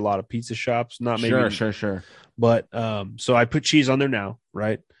option for a lot of pizza shops. Not maybe Sure. but so I put cheese on there now,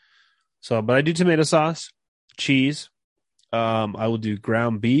 right? So but I do tomato sauce, cheese. I will do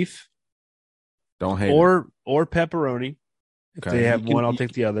ground beef Don't hate it. or pepperoni. If Okay. they have You can- one, I'll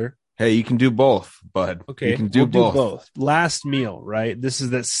take the other. Hey, you can do both, bud. Okay, You can do we'll both. Last meal, right? This is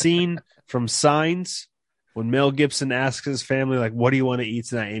that scene from Signs when Mel Gibson asks his family, like, "What do you want to eat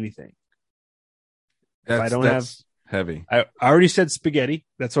tonight?" Anything. That's heavy. I already said spaghetti.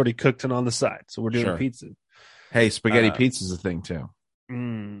 That's already cooked and on the side, so we're doing Sure. pizza. Hey, spaghetti pizza's a thing too.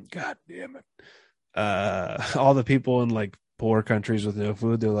 God damn it! All the people in like poor countries with no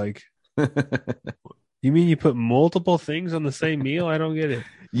food, they're like, "You mean you put multiple things on the same meal? I don't get it."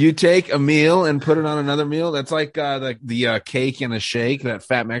 You take a meal and put it on another meal. That's like the cake and a shake. That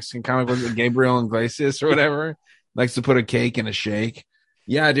fat Mexican comic was it Gabriel Iglesias or whatever likes to put a cake in a shake.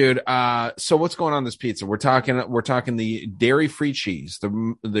 Yeah, dude. So what's going on in this pizza? We're talking the dairy-free cheese,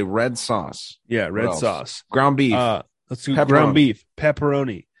 the red sauce. Yeah, red else? sauce, Ground beef. Let's do Pepperoni. ground beef,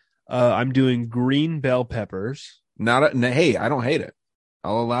 pepperoni. I'm doing green bell peppers. Hey, I don't hate it.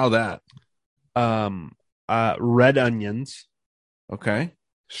 I'll allow that. Red onions. Okay.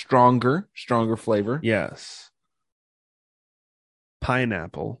 Stronger flavor. Yes.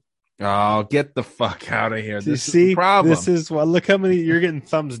 Pineapple. Oh, get the fuck out of here. Do you This is see? the problem. This is well. Look how many you're getting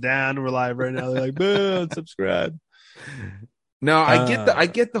thumbs down. We're live right now. They're like, "Boo, subscribe." No, I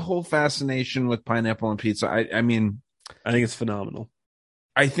get the whole fascination with pineapple and pizza. I mean, I think it's phenomenal.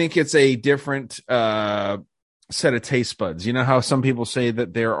 I think it's a different set of taste buds. You know how some people say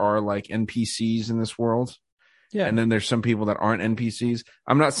that there are like NPCs in this world? Yeah. And then there's some people that aren't NPCs.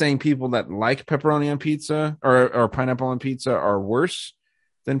 I'm not saying people that like pepperoni on pizza or pineapple on pizza are worse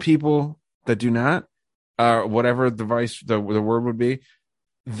than people that do not. Whatever the word would be.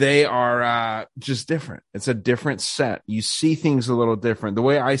 They are just different. It's a different set. You see things a little different. The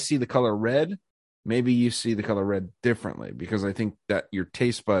way I see the color red, maybe you see the color red differently because I think that your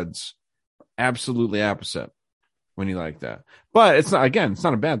taste buds absolutely opposite when you like that. But it's not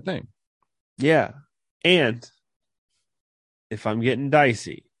a bad thing. Yeah. And if I'm getting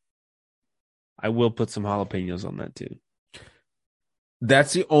dicey, I will put some jalapenos on that too.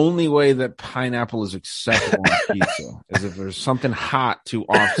 That's the only way that pineapple is acceptable on pizza is if there's something hot to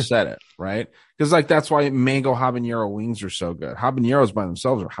offset it, right? Because like that's why mango habanero wings are so good. Habaneros by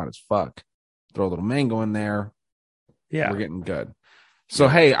themselves are hot as fuck. Throw a little mango in there. Yeah. We're getting good. So,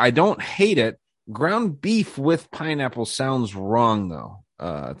 hey, I don't hate it. Ground beef with pineapple sounds wrong, though.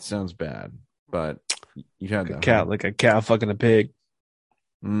 It sounds bad, but you've had that. Like a cow fucking a pig.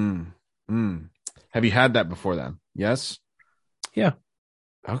 Have you had that before then? Yes? Yeah.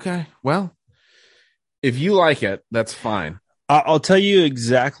 Okay. Well, if you like it, that's fine. I'll tell you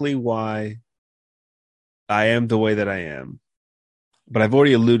exactly why I am the way that I am, but I've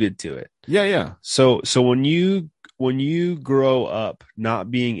already alluded to it. Yeah. So when you grow up not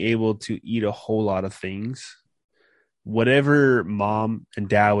being able to eat a whole lot of things, whatever mom and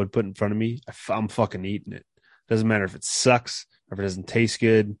dad would put in front of me, I'm fucking eating it. Doesn't matter if it sucks or if it doesn't taste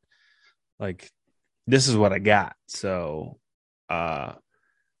good. Like, this is what I got. So,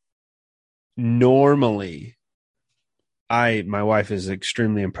 normally, my wife is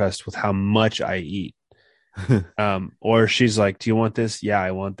extremely impressed with how much I eat. Or she's like, "Do you want this?" "Yeah,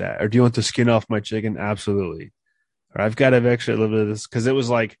 I want that." Or, "Do you want the skin off my chicken?" "Absolutely." Or, "I've got to have extra little bit of this," because it was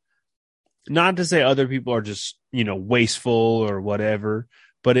like, not to say other people are just wasteful or whatever,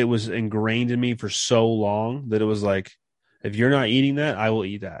 but it was ingrained in me for so long that it was like, if you're not eating that, I will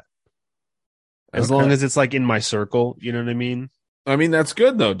eat that. As long as it's like in my circle, you know what I mean? I mean, that's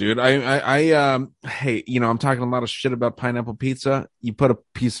good though, dude. Hey, I'm talking a lot of shit about pineapple pizza. You put a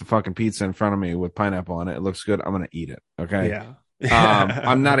piece of fucking pizza in front of me with pineapple on it. It looks good. I'm going to eat it. Okay. Yeah.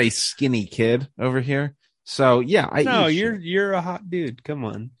 I'm not a skinny kid over here. So yeah, you're a hot dude. Come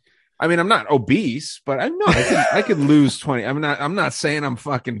on. I mean, I'm not obese, but I could lose 20. I'm not saying I'm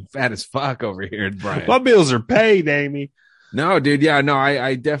fucking fat as fuck over here, Brian. My bills are paid, Amy. No, dude. Yeah, no,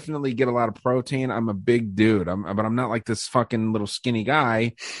 I definitely get a lot of protein. I'm a big dude. But I'm not like this fucking little skinny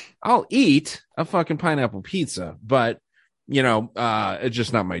guy. I'll eat a fucking pineapple pizza, but it's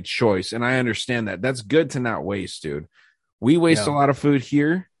just not my choice. And I understand that. That's good to not waste, dude. We waste a lot of food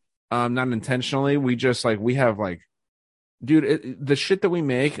here. Not intentionally. We just we have dude, the shit that we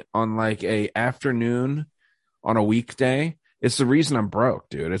make on like a afternoon on a weekday, it's the reason I'm broke,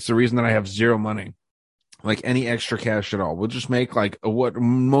 dude. It's the reason that I have zero money, like any extra cash at all. We'll just make like what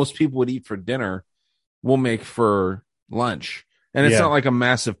most people would eat for dinner, we'll make for lunch. And it's Yeah. not like a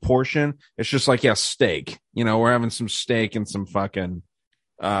massive portion. It's just like, yeah, steak. You know, we're having some steak and some fucking,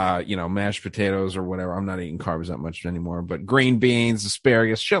 mashed potatoes or whatever. I'm not eating carbs that much anymore, but green beans,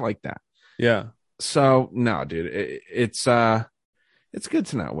 asparagus, shit like that. Yeah. So no, dude, it's good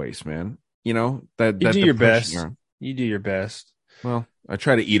to not waste, man. You know, that You do your depression best. you're- You do your best. Well, I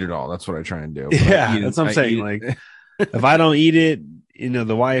try to eat it all. That's what I try and do. But Yeah, I eat that's it- what I'm I saying. eat Like, it- if I don't eat it,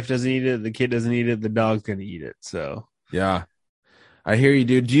 the wife doesn't eat it, the kid doesn't eat it, the dog's gonna eat it. So yeah, I hear you,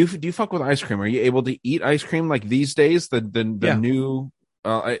 dude. Do you fuck with ice cream? Are you able to eat ice cream like these days? The Yeah. new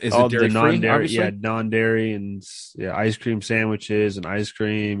is all it dairy the free? non-dairy, Obviously, non-dairy and ice cream sandwiches and ice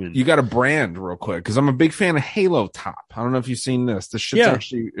cream and you got a brand real quick because I'm a big fan of Halo Top. I don't know if you've seen this. This shit's Yeah.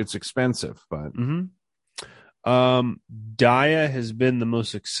 actually it's expensive, but hmm Daya has been the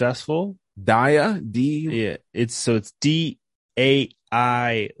most successful. Daya D. Yeah, it's DAIYA.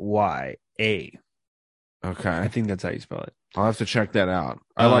 I Okay, think that's how you spell it. I'll have to check that out.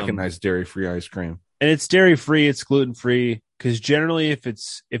 I like a Um, nice dairy free ice cream. And it's dairy free, it's gluten free. Because generally, if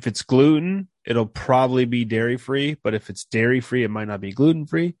it's gluten, it'll probably be dairy free. But if it's dairy free, it might not be gluten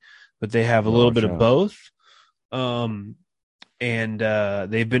free. But they have a little bit of both. And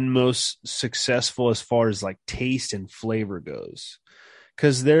they've been most successful as far as like taste and flavor goes.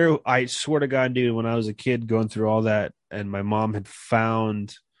 Because I swear to God, dude, when I was a kid going through all that, and my mom had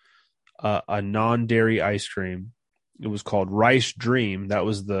found a non-dairy ice cream. It was called Rice Dream. That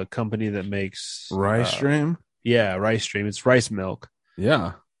was the company that makes Rice Dream. Yeah, Rice Dream. It's rice milk,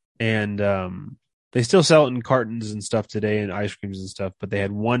 Yeah. and they still sell it in cartons and stuff today, and ice creams and stuff. But they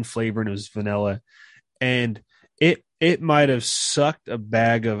had one flavor, and it was vanilla, and it might have sucked a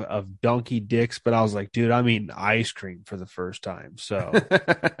bag of donkey dicks, but I was like, dude, I'm eating ice cream for the first time. So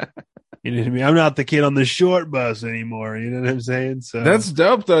you know what I mean? I'm not the kid on the short bus anymore. You know what I'm saying? So That's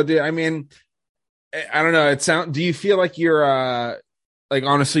dope, though, dude. I mean, I don't know. Do you feel like you're like,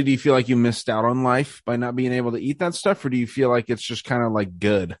 honestly, do you feel like you missed out on life by not being able to eat that stuff, or do you feel like it's just kind of like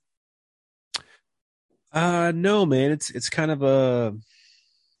good? no, man, it's kind of a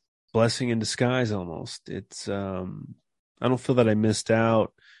blessing in disguise almost. It's I don't feel that I missed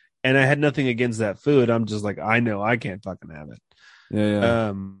out, and I had nothing against that food. I'm just like, I know I can't fucking have it.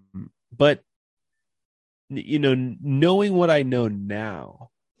 Yeah. But knowing what I know now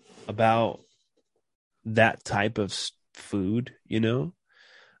about that type of food,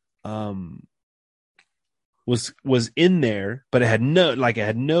 was in there, but it had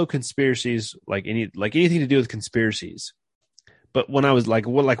no conspiracies, like anything to do with conspiracies. But when I was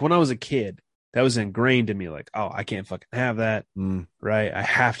when I was a kid, that was ingrained in me, like, oh, I can't fucking have that, right? I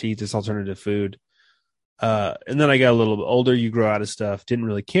have to eat this alternative food. And then I got a little bit older. You grow out of stuff. Didn't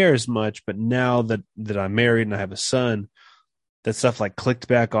really care as much. But now that I'm married and I have a son, that stuff like clicked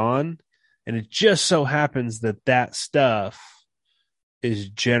back on. And it just so happens that stuff is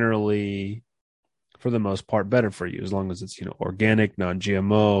generally, for the most part, better for you, as long as it's, organic,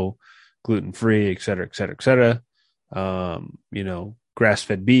 non-GMO, gluten-free, et cetera, et cetera, et cetera.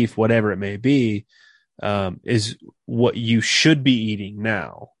 Grass-fed beef, whatever it may be, is what you should be eating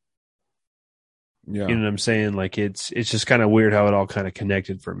now. Yeah. You know what I'm saying? Like it's just kind of weird how it all kind of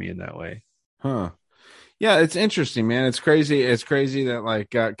connected for me in that way. Huh. Yeah, it's interesting, man. It's crazy. It's crazy that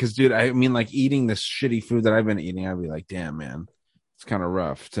like, cause dude, I mean, like eating this shitty food that I've been eating, I'd be like, damn, man, it's kind of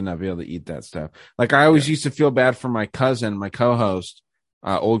rough to not be able to eat that stuff. Like I always used to feel bad for my cousin, my co-host,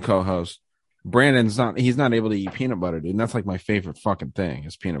 old co-host, Brandon's he's not able to eat peanut butter, dude. And that's like my favorite fucking thing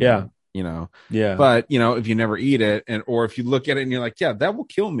is peanut butter. Yeah. But if you never eat it or if you look at it and you're like, yeah, that will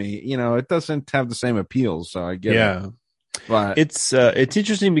kill me, it doesn't have the same appeal. So I get it. But it's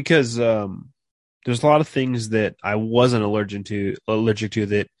interesting because there's a lot of things that I wasn't allergic to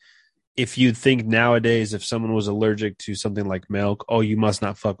that if you'd think nowadays, if someone was allergic to something like milk, oh, you must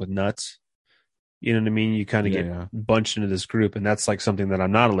not fuck with nuts. You know what I mean? You kind of get bunched into this group, and that's like something that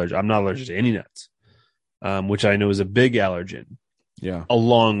I'm not allergic. I'm not allergic to any nuts, which I know is a big allergen. Yeah.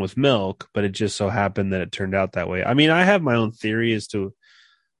 Along with milk, but it just so happened that it turned out that way. I mean, I have my own theory as to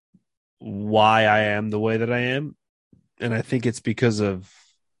why I am the way that I am. And I think it's because of,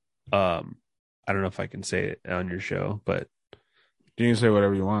 I don't know if I can say it on your show, but. You can say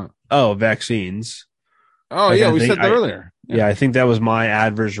whatever you want. Oh, vaccines. Oh, like, yeah, we said that earlier. Yeah, I think that was my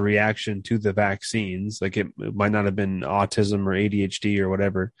adverse reaction to the vaccines. Like it might not have been autism or ADHD or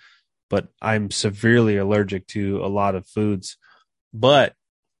whatever, but I'm severely allergic to a lot of foods. But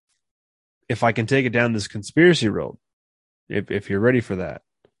if I can take it down this conspiracy road, if you're ready for that.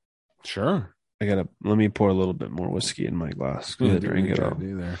 Sure. Let me pour a little bit more whiskey in my glass. Yeah, Drink it all.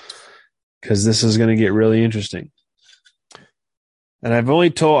 do there. Because this is going to get really interesting. And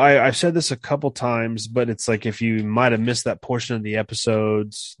I've said this a couple times, but it's like if you might have missed that portion of the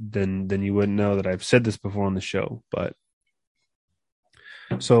episodes, then you wouldn't know that I've said this before on the show. But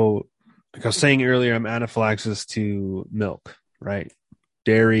so, like I was saying earlier, I'm anaphylaxis to milk, right?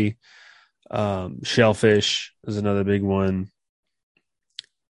 Dairy, shellfish is another big one.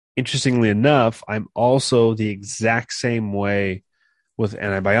 Interestingly enough, I'm also the exact same way with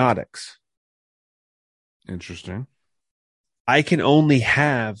antibiotics. Interesting. I can only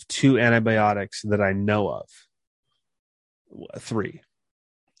have 2 antibiotics that I know of. 3.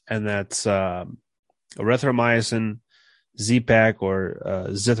 And that's erythromycin, Z-Pak or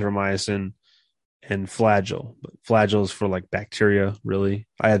zithromycin, and Flagyl. But Flagyl is for like bacteria, really.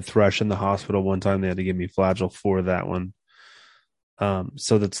 I had thrush in the hospital one time. They had to give me Flagyl for that one.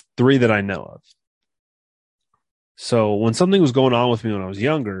 So that's 3 that I know of. So when something was going on with me when I was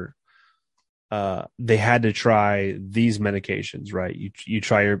younger, they had to try these medications, right? You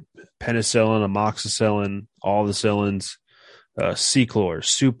try your penicillin, amoxicillin, all the cillins, Ceclor,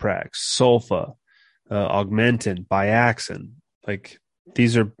 Suprax, Sulfa, Augmentin, Biaxin. Like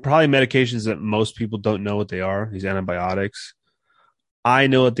these are probably medications that most people don't know what they are, these antibiotics. I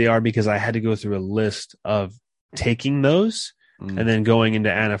know what they are because I had to go through a list of taking those and then going into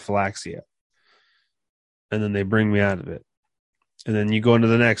anaphylaxia. And then they bring me out of it. And then you go into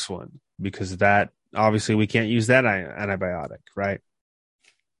the next one because that, obviously, we can't use that antibiotic, right?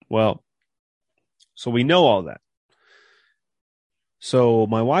 Well, so we know all that. So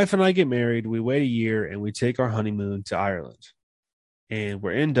my wife and I get married. We wait a year and we take our honeymoon to Ireland. And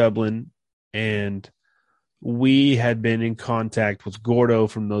we're in Dublin. And we had been in contact with Gordo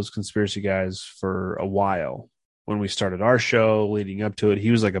from Those Conspiracy Guys for a while. When we started our show, leading up to it, he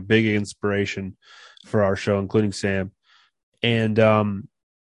was like a big inspiration for our show, including Sam. And I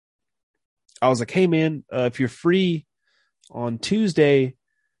was like, hey, man, if you're free on Tuesday,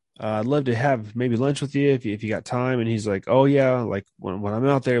 I'd love to have maybe lunch with you if you got time. And he's like, oh, yeah, like when I'm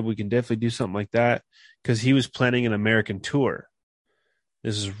out there, we can definitely do something like that. Because he was planning an American tour.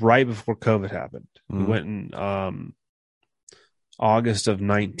 This is right before COVID happened. We went in August of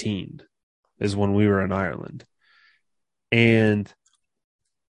 19 is when we were in Ireland. And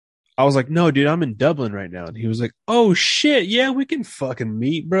I was like, no, dude, I'm in Dublin right now. And he was like, oh, shit. Yeah, we can fucking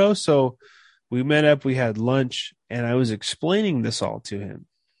meet, bro. So we met up. We had lunch. And I was explaining this all to him.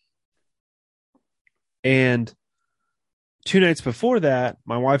 And 2 nights before that,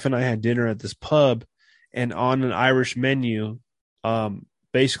 my wife and I had dinner at this pub. And on an Irish menu,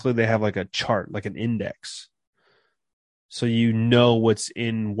 basically they have like a chart, like an index. So you know what's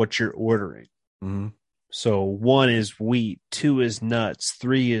in what you're ordering. Mm-hmm. So 1 is wheat, 2 is nuts,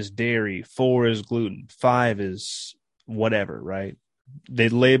 3 is dairy, 4 is gluten, 5 is whatever, right? They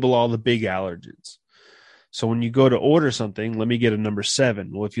label all the big allergens. So when you go to order something, let me get a number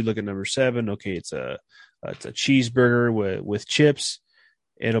 7. Well, if you look at number 7, okay, it's a cheeseburger with chips.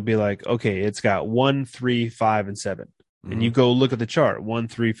 It'll be like, okay, it's got 1, 3, 5, and 7. Mm-hmm. And you go look at the chart, 1,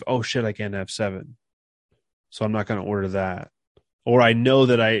 3, oh shit, I can't have 7. So I'm not going to order that. Or I know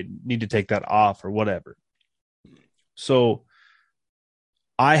that I need to take that off or whatever. So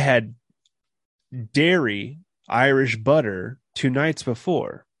I had dairy, Irish butter 2 nights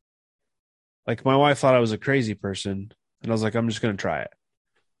before. Like my wife thought I was a crazy person. And I was like, I'm just going to try it.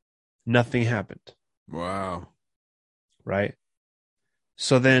 Nothing happened. Wow. Right.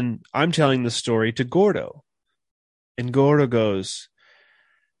 So then I'm telling the story to Gordo. And Gordo goes,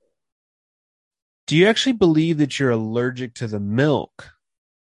 do you actually believe that you're allergic to the milk,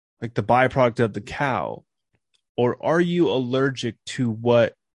 like the byproduct of the cow? Or are you allergic to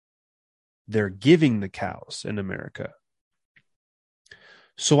what they're giving the cows in America?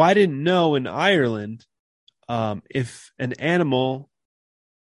 So I didn't know in Ireland if an animal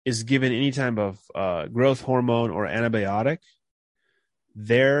is given any type of growth hormone or antibiotic,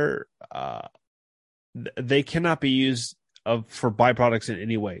 they cannot be used for byproducts in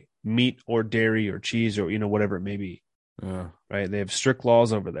any way. Meat or dairy or cheese or whatever it may be. Yeah. Right. They have strict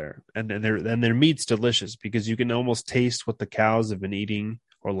laws over there, and their meat's delicious because you can almost taste what the cows have been eating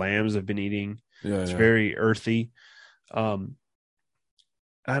or lambs have been eating. Yeah, it's very earthy. And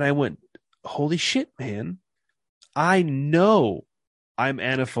I went, holy shit, man! I know I'm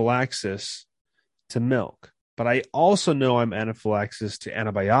anaphylaxis to milk, but I also know I'm anaphylaxis to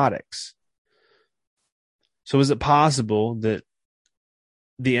antibiotics. So is it possible that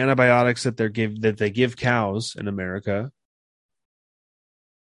the antibiotics that they give cows in America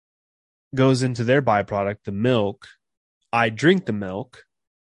goes into their byproduct, the milk, I drink the milk.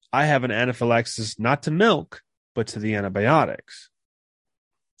 I have an anaphylaxis not to milk, but to the antibiotics,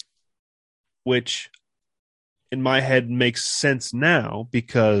 which in my head makes sense now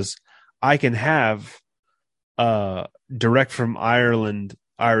because I can have direct from Ireland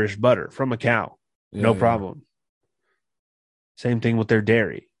Irish butter from a cow. No problem. Same thing with their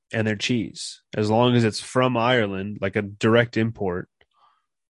dairy and their cheese. As long as it's from Ireland, like a direct import,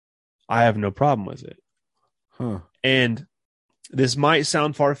 I have no problem with it. Huh. And this might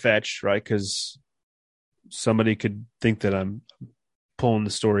sound far-fetched, right? Because somebody could think that I'm pulling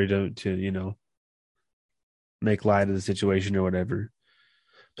the story to make light of the situation or whatever.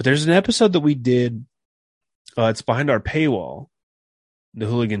 But there's an episode that we did. It's behind our paywall, the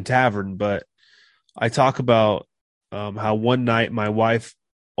Hooligan Tavern. But I talk about how one night my wife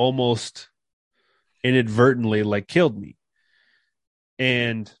almost inadvertently killed me.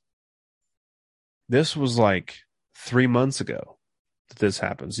 And this was 3 months ago that this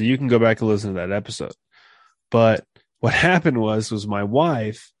happened. So you can go back and listen to that episode. But what happened was my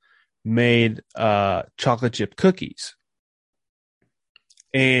wife made chocolate chip cookies.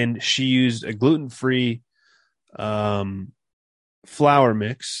 And she used a gluten-free flour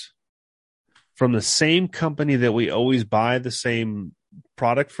mix from the same company that we always buy the same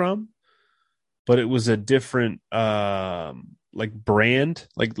product from, but it was a different brand,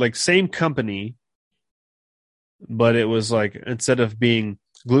 like same company, but it was instead of being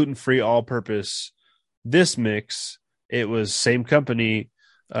gluten-free all-purpose this mix, it was same company,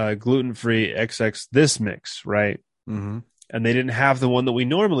 gluten-free XX this mix, right? Mm-hmm. And they didn't have the one that we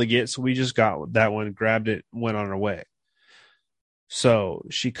normally get, so we just got that one, grabbed it, went on our way. So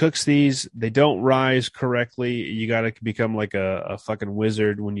she cooks these. They don't rise correctly. You got to become like a fucking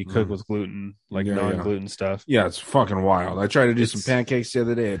wizard when you cook with gluten, non-gluten stuff. Yeah, it's fucking wild. I tried to do some pancakes the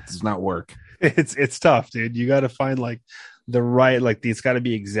other day. It does not work. It's tough, dude. You got to find the right, it's got to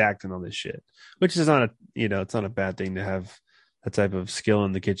be exact and all this shit, which is not it's not a bad thing to have that type of skill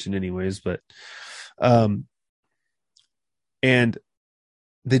in the kitchen anyways. But, and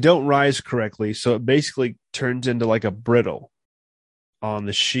they don't rise correctly. So it basically turns into a brittle on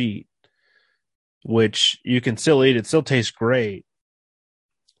the sheet, which you can still eat. It still tastes great,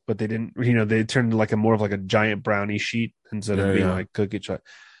 but they didn't, they turned into more of a giant brownie sheet instead of being cookie chocolate.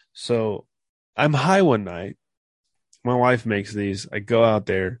 So I'm high one night. My wife makes these. I go out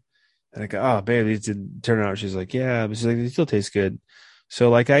there and I go, oh, babe, these didn't turn out. She's like, yeah, but she's like, they still taste good.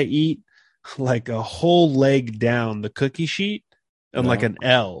 So I eat a whole leg down the cookie sheet and an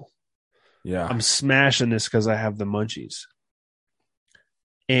L. Yeah. I'm smashing this because I have the munchies.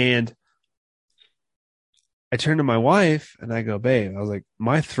 And I turn to my wife and I go, babe, I was like,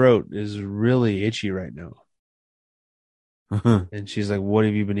 my throat is really itchy right now. And she's like, what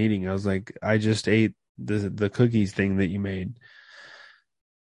have you been eating? I was like, I just ate the cookies thing that you made.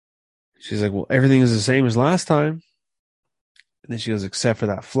 She's like, well, everything is the same as last time. And then she goes, except for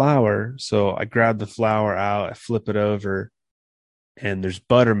that flour. So I grab the flour out, I flip it over, and there's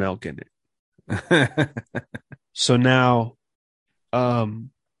buttermilk in it. So now, the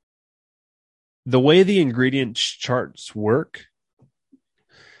way the ingredient charts work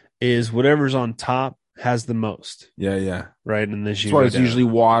is whatever's on top has the most. Yeah. Right. And then that's why it's usually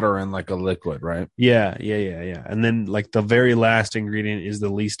water and a liquid, right? Yeah. And then the very last ingredient is the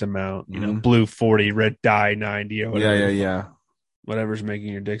least amount, blue 40, red dye 90 or whatever. Yeah. Whatever's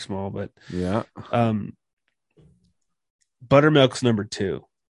making your dick small. But yeah. Buttermilk's number 2.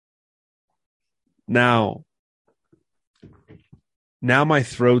 Now my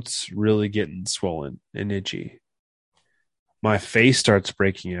throat's really getting swollen and itchy. My face starts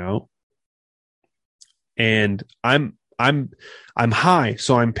breaking out. And I'm high,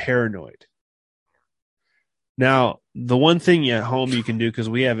 so I'm paranoid. Now, the one thing at home you can do, because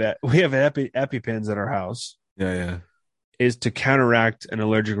we have EpiPens at our house, is to counteract an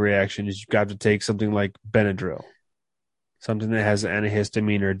allergic reaction. Is you've got to take something like Benadryl, something that has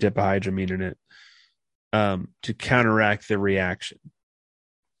antihistamine or diphenhydramine in it, to counteract the reaction.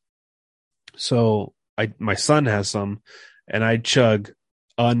 So my son has some, and I chug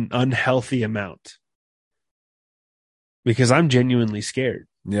an unhealthy amount. Because I'm genuinely scared.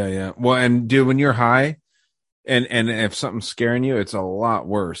 Yeah. Well, and dude, when you're high and if something's scaring you, it's a lot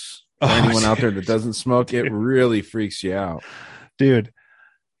worse. For anyone out there that doesn't smoke, it really freaks you out. Dude.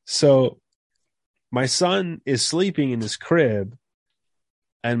 So my son is sleeping in his crib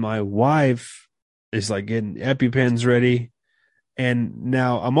and my wife is getting EpiPens ready. And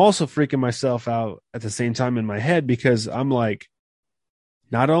now I'm also freaking myself out at the same time in my head because I'm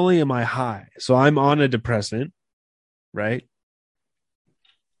not only am I high, so I'm on a depressant. Right.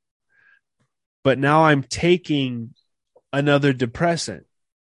 But now I'm taking another depressant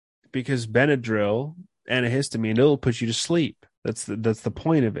because Benadryl, antihistamine, it'll put you to sleep. That's the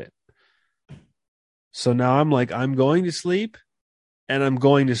point of it. So now I'm like, I'm going to sleep and I'm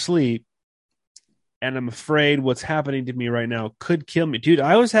going to sleep. And I'm afraid what's happening to me right now could kill me. Dude,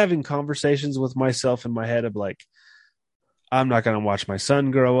 I was having conversations with myself in my head of like, I'm not going to watch my son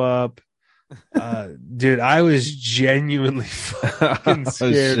grow up. Dude, I was genuinely fucking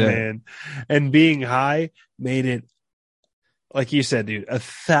scared, man. And being high made it, like you said, dude,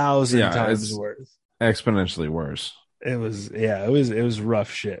 1,000 times worse. Exponentially worse. It was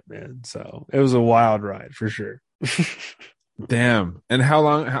rough shit, man. So it was a wild ride for sure. Damn. And how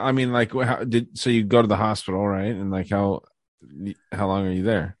long? I mean, like, so you go to the hospital, right? And like, how long are you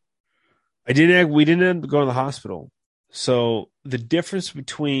there? We didn't end up going to the hospital. So the difference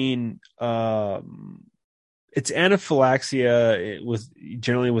between it's anaphylaxia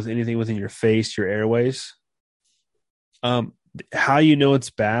generally with anything within your face, your airways. How you know it's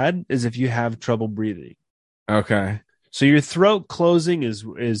bad is if you have trouble breathing. Okay. So your throat closing is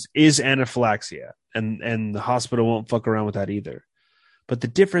anaphylaxia, and the hospital won't fuck around with that either. But the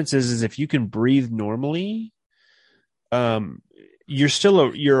difference is if you can breathe normally, you're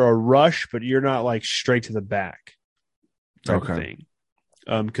a rush, but you're not like straight to the back type of thing.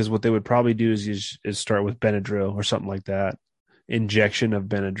 Because what they would probably do is start with Benadryl or something like that, injection of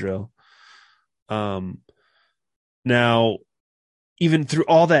Benadryl. Now, even through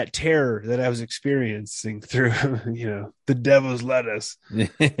all that terror that I was experiencing through, the devil's lettuce,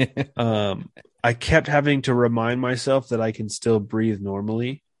 I kept having to remind myself that I can still breathe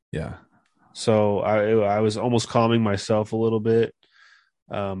normally. Yeah. So I was almost calming myself a little bit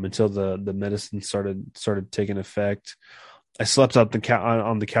until the medicine started taking effect. I slept up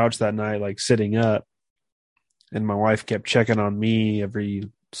on the couch that night, like sitting up, and my wife kept checking on me every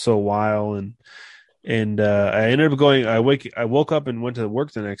so while, and I ended up going. I woke up and went to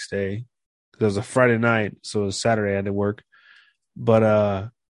work the next day because it was a Friday night, so it was Saturday I had to work. But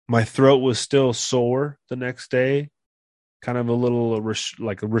my throat was still sore the next day, kind of a little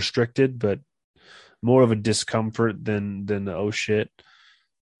restricted, but more of a discomfort than the oh shit.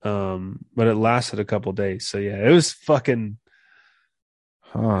 But it lasted a couple days, so yeah, it was fucking.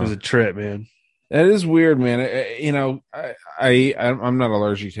 It was a trip, man. That is weird, man. I'm not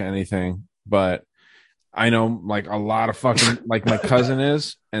allergic to anything, but I know like a lot of fucking like my cousin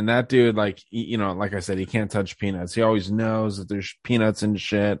is, and that dude, like, like I said, he can't touch peanuts. He always knows that there's peanuts and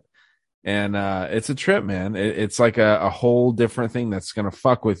shit. And it's a trip, man. It's like a whole different thing that's gonna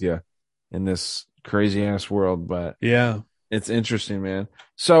fuck with you in this crazy ass world. But yeah, it's interesting, man.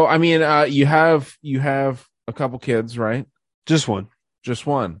 So I mean, you have a couple kids, right? Just one.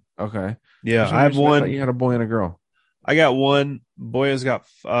 Okay. Yeah, I have one. You had a boy and a girl. I got one. Boy has got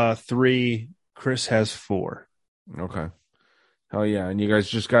 3. Chris has 4. Okay. Hell yeah. And you guys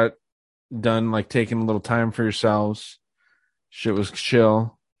just got done like taking a little time for yourselves. Shit was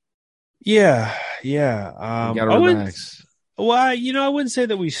chill. Yeah. You gotta relax. Well, I wouldn't say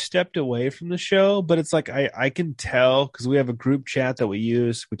that we stepped away from the show, but it's like I can tell because we have a group chat that we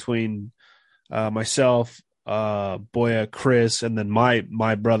use between myself, Boya, Chris, and then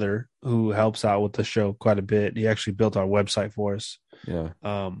my brother who helps out with the show quite a bit. He actually built our website for us. Yeah.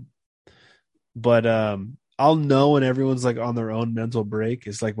 But I'll know when everyone's like on their own mental break.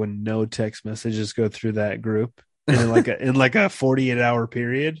 It's like when no text messages go through that group in like a 48-hour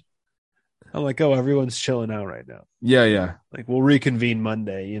period. I'm like, oh, everyone's chilling out right now. Yeah. Like we'll reconvene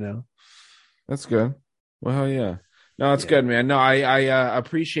Monday, That's good. Well, hell yeah. No, it's good, man. No, I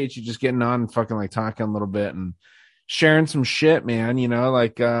appreciate you just getting on and fucking like talking a little bit and sharing some shit, man.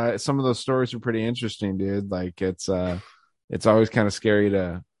 Like some of those stories are pretty interesting, dude. Like it's always kind of scary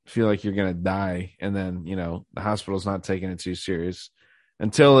to feel like you're gonna die, and then the hospital's not taking it too serious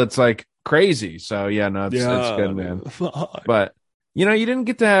until it's like crazy. So yeah, no, it's good, man. But you didn't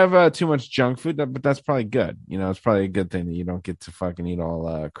get to have too much junk food, but that's probably good. It's probably a good thing that you don't get to fucking eat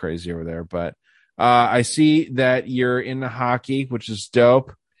all crazy over there. But I see that you're into hockey, which is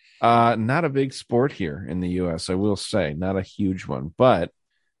dope. Not a big sport here in the U.S., I will say, not a huge one, but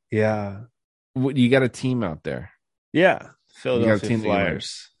yeah, you got a team out there. Yeah, Philadelphia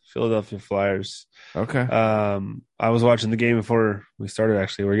Flyers. Philadelphia Flyers. Okay. I was watching the game before we started.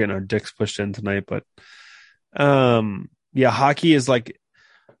 Actually, we're getting our dicks pushed in tonight, but yeah, hockey is like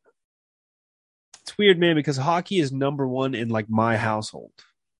it's weird, man, because hockey is number 1 in like my household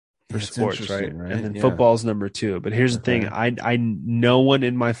for sports, right? And then football's number 2. But here's the thing: I no one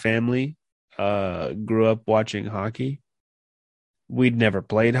in my family grew up watching hockey. We'd never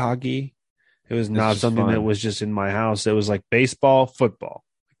played hockey. It was not something that was just in my house. It was like baseball, football.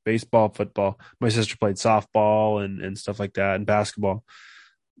 baseball, football. My sister played softball and stuff like that, and basketball.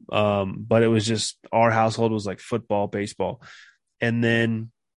 But it was just our household was like football, baseball. And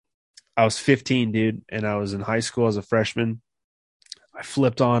then I was 15, dude, and I was in high school as a freshman. I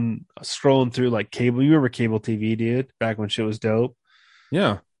flipped on scrolling through like cable. You remember cable TV, dude, back when shit was dope.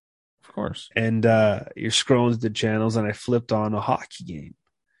 Yeah, of course. And you're scrolling through the channels, and I flipped on a hockey game.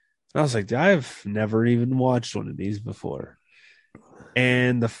 And I was like, I've never even watched one of these before.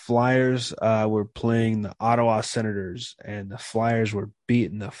 And the Flyers were playing the Ottawa Senators, and the Flyers were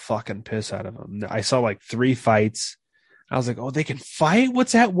beating the fucking piss out of them. I saw like 3 fights. I was like, oh, they can fight?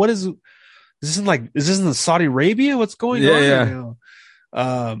 What's that? What is this? Is this in Saudi Arabia? What's going on right now?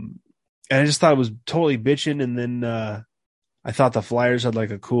 And I just thought it was totally bitching. And then I thought the Flyers had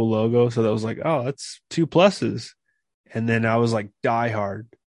like a cool logo. So that was like, oh, that's 2 pluses. And then I was like diehard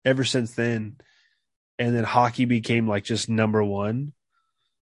ever since then. And then hockey became like just number one.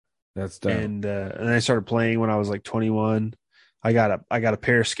 That's dope. And I started playing when I was like 21. I got a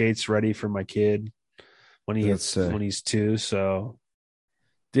pair of skates ready for my kid when he's 2. So,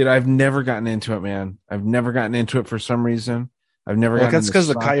 dude, I've never gotten into it, man. I've never gotten into it for some reason. I've never. Well, that's because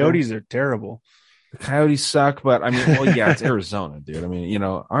the Coyotes are terrible. The Coyotes suck, but I mean, well, yeah, it's Arizona, dude. I mean, you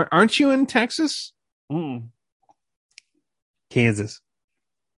know, aren't you in Texas? Kansas.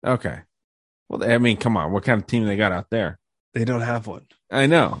 Okay. Well, I mean, come on. What kind of team they got out there? They don't have one. I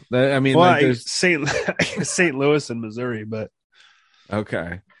know. I mean, well, like there's St. Louis and Missouri, but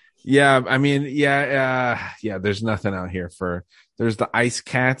okay. Yeah, I mean, yeah. There's nothing out here for. There's the Ice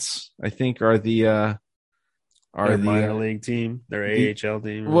Cats, I think, are the minor league team, their AHL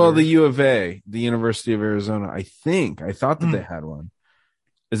team. Well, the U of A, the University of Arizona. I thought that they had one.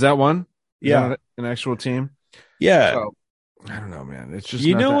 Is that one? Yeah, an actual team. Yeah. So, I don't know, man. It's just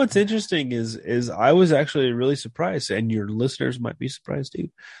what's interesting is I was actually really surprised, and your listeners might be surprised too,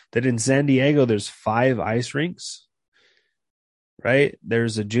 that in San Diego there's 5 ice rinks. Right?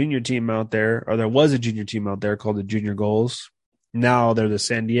 There's a junior team out there, or there was a junior team out there called the Junior Goals. Now they're the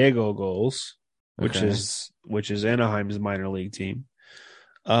San Diego Goals, which is Anaheim's minor league team.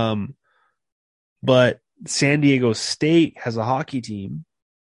 But San Diego State has a hockey team.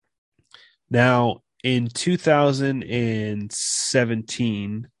 Now, in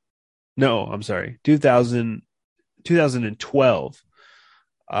 2017, 2012,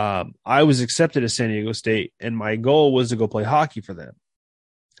 I was accepted at San Diego State, and my goal was to go play hockey for them.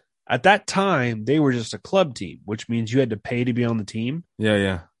 At that time, they were just a club team, which means you had to pay to be on the team.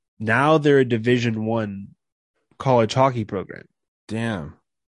 Yeah. Now they're a Division I college hockey program. Damn.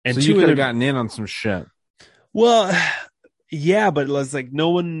 And so you could have gotten in on some shit. Well, yeah, but it's like no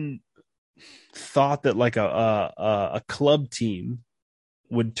one thought that like a club team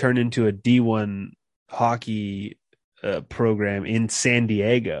would turn into a D1 hockey program in San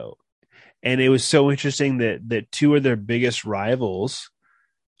Diego. And it was so interesting that 2 of their biggest rivals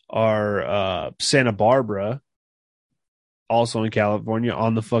are Santa Barbara, also in California,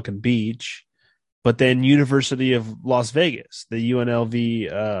 on the fucking beach, but then University of Las Vegas, the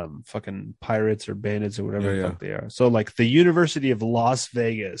UNLV fucking Pirates or Bandits or whatever the fuck they are. So like the University of Las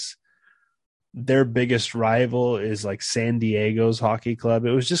Vegas, their biggest rival is like San Diego's hockey club.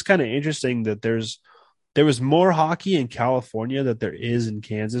 It was just kind of interesting that there was more hockey in California than there is in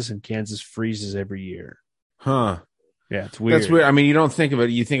Kansas, and Kansas freezes every year. Huh. Yeah, it's weird. That's weird. I mean, you don't think of it.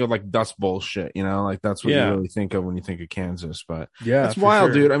 You think of like Dust Bowl shit, you know? Like that's what you really think of when you think of Kansas. But yeah, it's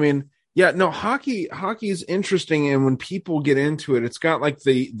wild, dude. I mean, yeah, no, hockey is interesting, and when people get into it, it's got like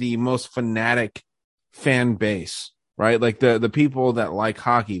the most fanatic fan base, right? Like the people that like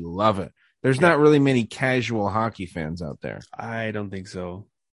hockey love it. There's not really many casual hockey fans out there. I don't think so.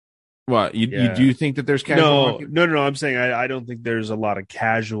 What you do think that there's casual? No. I'm saying I don't think there's a lot of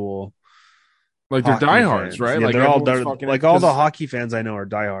casual. Like they're diehards, right? Yeah, like they're all like all the hockey fans I know are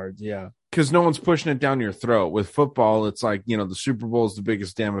diehards. Yeah, because no one's pushing it down your throat. With football, it's like, you know, the Super Bowl is the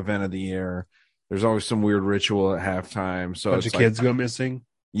biggest damn event of the year. There's always some weird ritual at halftime. So bunch of kids go missing.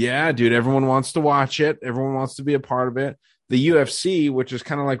 Yeah, dude. Everyone wants to watch it. Everyone wants to be a part of it. The UFC, which is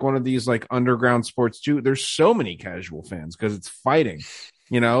kind of like one of these like underground sports too. There's so many casual fans because it's fighting.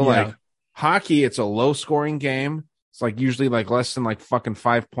 You know, like hockey, it's a low scoring game. It's like usually like less than like fucking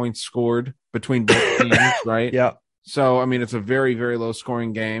 5 points scored between both teams, right? Yeah. So I mean, it's a very, very low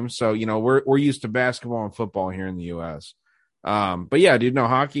scoring game. So, you know, we're used to basketball and football here in the US. But yeah, dude, no,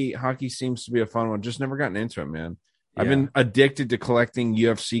 hockey seems to be a fun one. Just never gotten into it, man. I've been addicted to collecting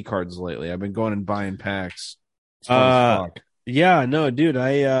UFC cards lately. I've been going and buying packs. Yeah, no, dude,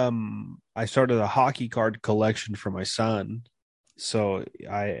 I started a hockey card collection for my son. So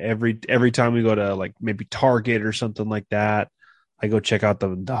every time we go to like maybe Target or something like that, I go check out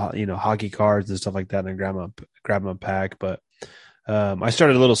the hockey cards and stuff like that, and I grab them a pack. But I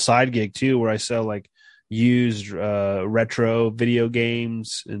started a little side gig too, where I sell like used retro video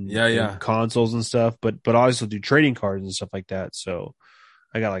games and consoles and stuff. But I also do trading cards and stuff like that. So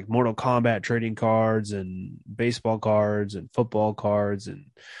I got like Mortal Kombat trading cards and baseball cards and football cards. And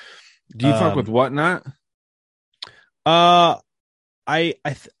do you fuck with Whatnot? I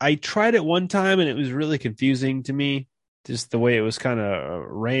tried it one time and it was really confusing to me, just the way it was kind of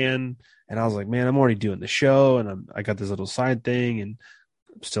ran. And I was like, man, I'm already doing the show, and I got this little side thing, and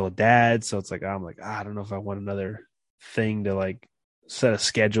I'm still a dad, so it's like I don't know if I want another thing to like set a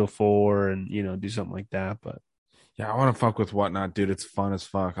schedule for and do something like that. But yeah, I want to fuck with Whatnot, dude. It's fun as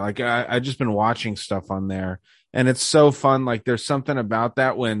fuck. Like I just been watching stuff on there, and it's so fun. Like there's something about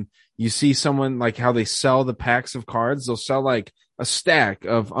that when you see someone, like how they sell the packs of cards. They'll sell like a stack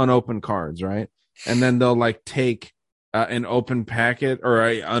of unopened cards, right? And then they'll like take an open packet or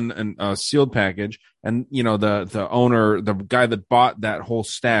a sealed package, and the owner, the guy that bought that whole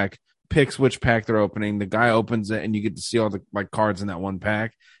stack, picks which pack they're opening. The guy opens it, and you get to see all the like cards in that one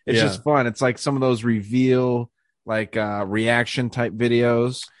pack. It's just fun. It's like some of those reveal like reaction type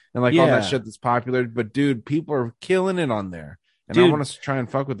videos and like all that shit that's popular. But dude, people are killing it on there, and I want to try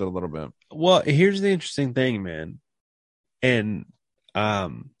and fuck with it a little bit. Well, here's the interesting thing, man. And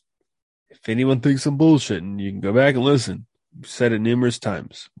if anyone thinks I'm bullshitting, you can go back and listen. I've said it numerous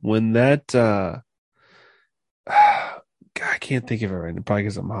times. When that God, I can't think of it right now, probably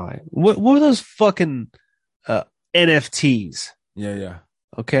because I'm high. What were those fucking NFTs? Yeah.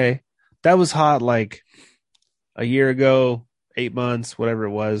 Okay. That was hot like a year ago, 8 months, whatever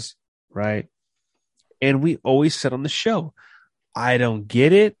it was, right? And we always said on the show, I don't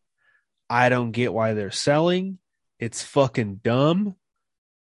get it. I don't get why they're selling. It's fucking dumb.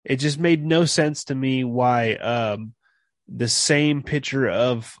 It just made no sense to me why the same picture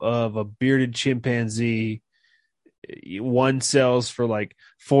of a bearded chimpanzee, one sells for like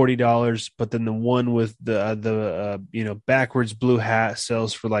 $40, but then the one with the backwards blue hat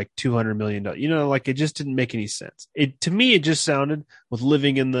sells for like $200 million. Like it just didn't make any sense. To me, it just sounded, with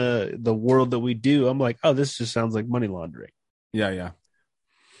living in the world that we do, I'm like, oh, this just sounds like money laundering. Yeah.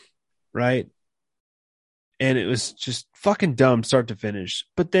 Right. And it was just fucking dumb start to finish.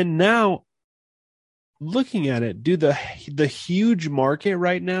 But then now, looking at it, dude, the huge market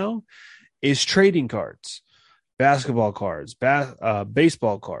right now is trading cards, basketball cards,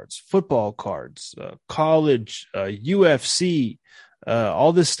 baseball cards, football cards, college, UFC,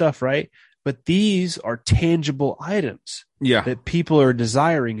 all this stuff, right? But these are tangible items that people are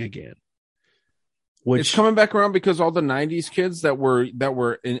desiring again. Which it's coming back around because all the 90s kids that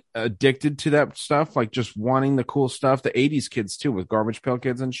were addicted to that stuff, like just wanting the cool stuff, the 80s kids too, with Garbage Pail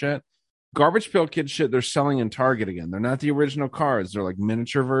Kids and shit. Garbage Pail Kids shit, they're selling in Target again. They're not the original cards. They're like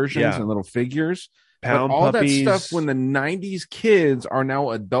miniature versions and little figures. Pound but all puppies. That stuff, when the 90s kids are now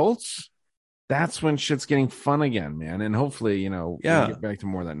adults, that's when shit's getting fun again, man. And hopefully, we'll get back to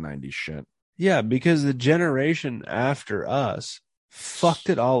more of that 90s shit. Yeah, because the generation after us fucked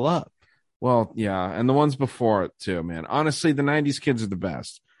it all up. Well, yeah, and the ones before it too, man. Honestly, the 90s kids are the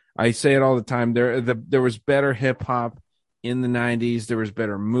best. I say it all the time. There was better hip hop in the 90s. There was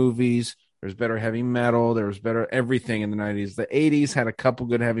better movies. There was better heavy metal. There was better everything in the 90s. The 80s had a couple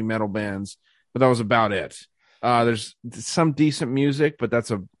good heavy metal bands, but that was about it. There's some decent music, but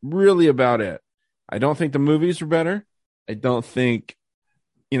that's really about it. I don't think the movies were better. I don't think,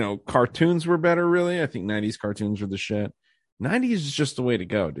 cartoons were better, really. I think 90s cartoons were the shit. 90s is just the way to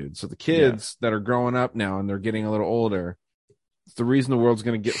go, dude. So the kids that are growing up now and they're getting a little older, it's the reason the world's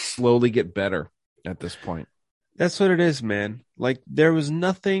going to slowly get better at this point. That's what it is, man. Like there was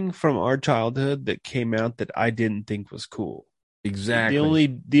nothing from our childhood that came out that I didn't think was cool.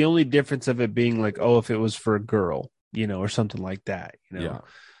 Exactly. The only difference of it being like, oh, if it was for a girl, or something like that, Yeah.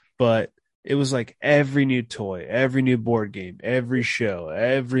 But it was like every new toy, every new board game, every show,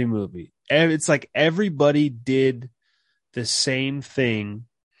 every movie. It's like everybody did the same thing,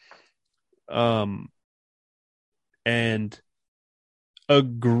 and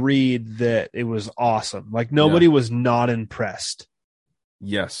agreed that it was awesome. Like nobody was not impressed.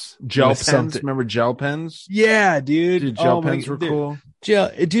 Yes. Gel pens. Remember gel pens? Yeah, dude. Dude, gel pens were cool.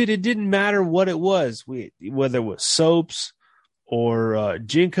 Dude, it didn't matter what it was. Whether it was soaps or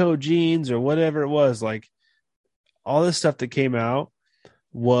Jinko jeans or whatever it was, like all this stuff that came out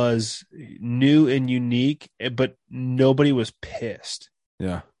was new and unique, but nobody was pissed.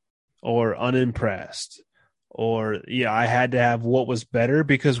 Yeah. Or unimpressed. Or I had to have what was better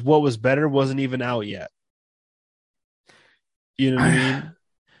because what was better wasn't even out yet. You know what I mean?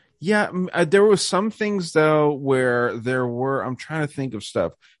 Yeah, there was some things though where there were. I'm trying to think of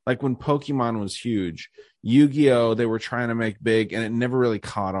stuff like when Pokemon was huge, Yu-Gi-Oh. They were trying to make big, and it never really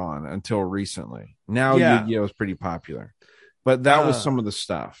caught on until recently. Now Yeah. Yu-Gi-Oh is pretty popular, but that was some of the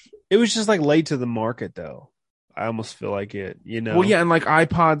stuff. It was just like late to the market, though. I almost feel like it, Well, yeah, and like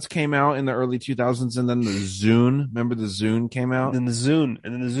iPods came out in the early 2000s, and then the Zune. Remember the Zune came out? And then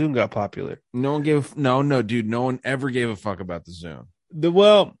the Zune got popular. No one gave no, dude. No one ever gave a fuck about the Zune.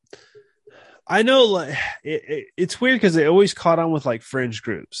 Well, I know, like it's weird because it always caught on with like fringe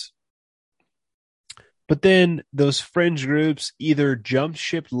groups, but then those fringe groups either jumped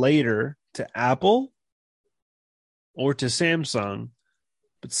ship later to Apple or to Samsung.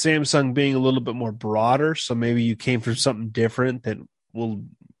 But Samsung being a little bit more broader, so maybe you came from something different that will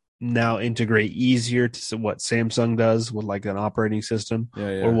now integrate easier to what Samsung does with like an operating system,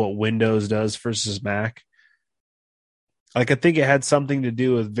 or what Windows does versus Mac. Like I think it had something to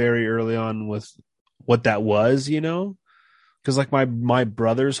do with very early on with what that was, because like my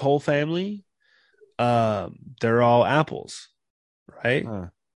brother's whole family, they're all Apples, right? Huh.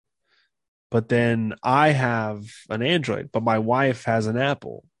 But then I have an Android, but my wife has an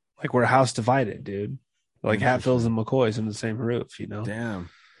Apple. Like we're house divided, dude. Like Hatfields and McCoys in the same roof, Damn.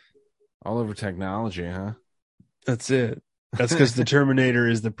 All over technology, huh? That's it. That's because the Terminator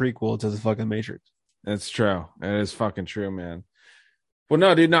is the prequel to the fucking Matrix. That's true. It is fucking true, man. Well,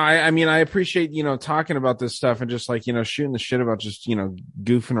 no, dude, no, I mean, I appreciate, talking about this stuff and just like, shooting the shit about just,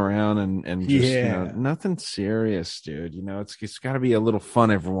 goofing around and just, nothing serious, dude. It's got to be a little fun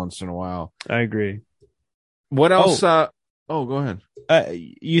every once in a while. I agree. What else? Go ahead.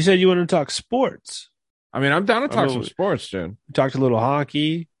 You said you wanted to talk sports. I mean, I'm down to talk some sports, dude. We talked a little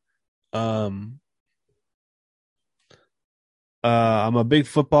hockey. I'm a big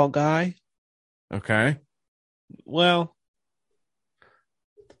football guy. Okay. Well,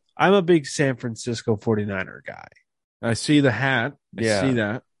 I'm a big San Francisco 49er guy. I see the hat. I see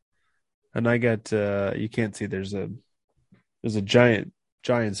that. And I got you can't see there's a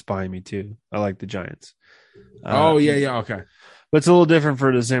Giants behind me too. I like the Giants. Okay. But it's a little different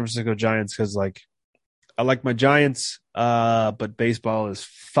for the San Francisco Giants because like I like my Giants, but baseball is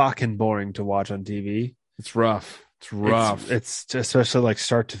fucking boring to watch on TV. It's rough. It's especially like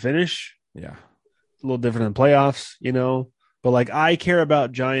start to finish. Yeah. A little different than playoffs, But like I care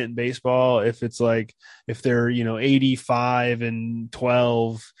about Giant baseball if it's like if they're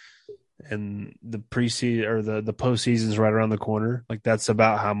 85-12 and the preseason or the postseason's right around the corner. Like that's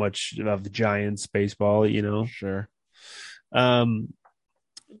about how much of the Giants baseball, Sure.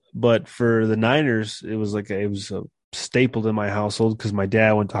 But for the Niners, it was stapled in my household because my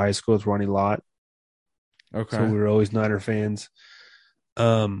dad went to high school with Ronnie Lott. Okay. So we were always Niner fans.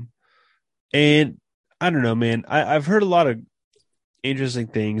 And I don't know, man. I've heard a lot of interesting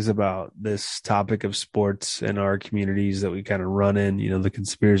things about this topic of sports in our communities that we kind of run in, the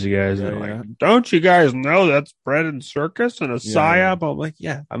conspiracy guys are like, don't you guys know that's bread and circus and a psyop? I'm like,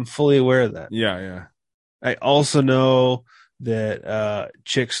 yeah, I'm fully aware of that. Yeah. I also know that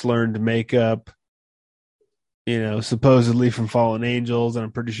chicks learned makeup, supposedly from fallen angels, and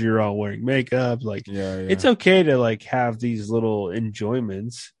I'm pretty sure you're all wearing makeup. Like, it's okay to like have these little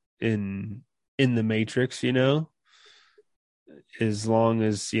enjoyments in the Matrix, as long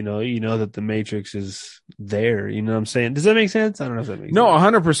as you know that the Matrix is there. You know what I'm saying? Does that make sense? I don't know if that makes sense.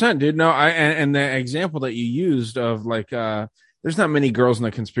 100%, dude. No, and the example that you used of like there's not many girls in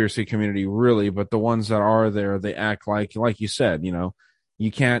the conspiracy community really, but the ones that are there, they act like you said, you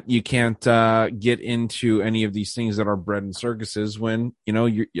can't get into any of these things that are bread and circuses when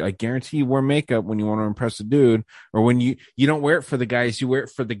I guarantee you wear makeup when you want to impress a dude, or when you don't wear it for the guys, you wear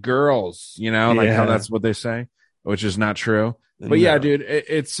it for the girls, like how that's what they say, which is not true. But yeah, dude,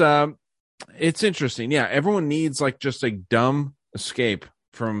 it's interesting. Yeah, everyone needs like just a dumb escape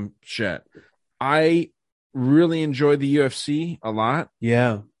from shit. I really enjoy the UFC a lot.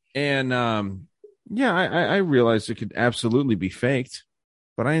 Yeah. And I realized it could absolutely be faked,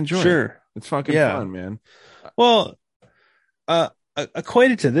 but I enjoy it. It's fucking fun, man. Well,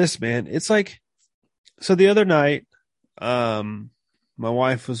 equated to this, man, it's like, so the other night, my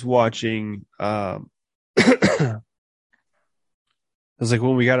wife was watching, it was like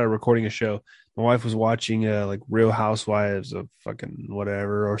when we got recording a show, my wife was watching like Real Housewives of fucking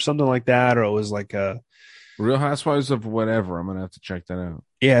whatever or something like that, or it was like Real Housewives of whatever. I'm gonna have to check that out.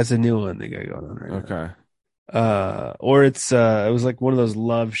 Yeah, it's a new one they got going on right now. Okay. Or it's it was like one of those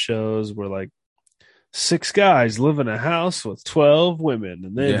love shows where like 6 guys live in a house with 12 women,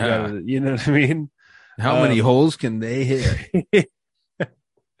 and then you know what I mean? How many holes can they hit?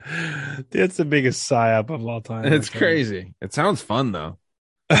 That's the biggest psyop of all time. It's crazy. It sounds fun though.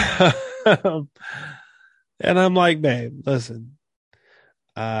 And I'm like, babe, listen,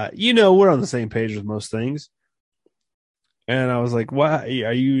 we're on the same page with most things. And I was like, why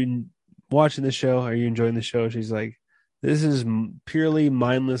are you watching the show? Are you enjoying the show? She's like, this is purely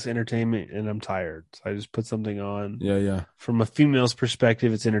mindless entertainment and I'm tired. So I just put something on. Yeah. From a female's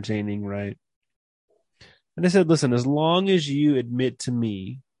perspective, it's entertaining, right? And I said, listen, as long as you admit to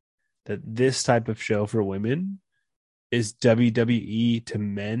me that this type of show for women is WWE to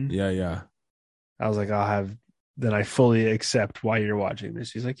men, Yeah. I was like, then I fully accept why you're watching this.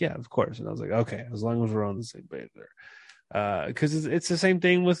 She's like, yeah, of course. And I was like, okay, as long as we're on the same page there. Because it's the same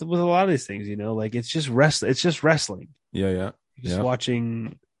thing with a lot of these things, like it's just wrestling. Yeah. You're just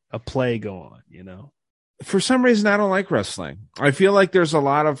watching a play go on, For some reason, I don't like wrestling. I feel like there's a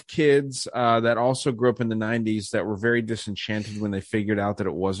lot of kids that also grew up in the 90s that were very disenchanted when they figured out that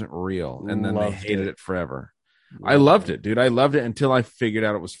it wasn't real. And then they hated it forever. I loved it, dude. I loved it until I figured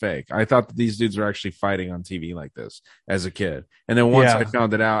out it was fake. I thought that these dudes were actually fighting on TV like this as a kid. And then once I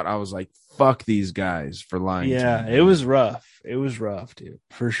found it out, I was like, fuck these guys for lying to me. Yeah, it was rough. It was rough, dude,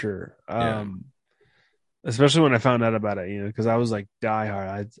 for sure. Especially when I found out about it, because I was like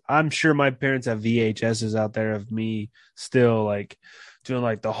diehard. I'm sure my parents have VHSs out there of me still like doing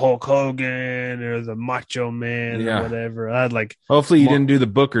like the Hulk Hogan or the Macho Man or whatever. I'd like. Hopefully, you didn't do the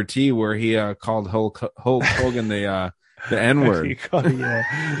Booker T where he called Hulk Hogan the N word. Get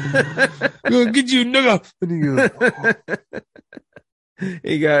you nigga.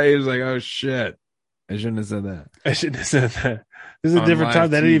 He was like, oh shit. I shouldn't have said that. This is a different time.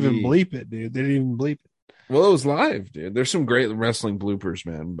 They didn't even bleep it, dude. They didn't even bleep it. Well, it was live, dude. There's some great wrestling bloopers,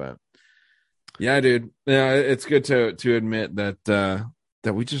 man. But yeah, dude. Yeah, it's good to admit that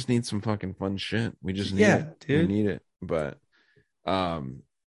we just need some fucking fun shit. We just need it. Dude. We need it. But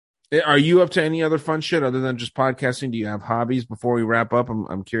are you up to any other fun shit other than just podcasting? Do you have hobbies before we wrap up?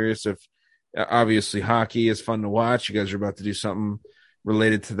 I'm curious if obviously hockey is fun to watch. You guys are about to do something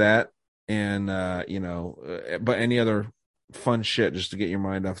related to that. And but any other fun shit just to get your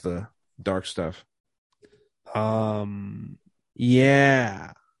mind off the dark stuff?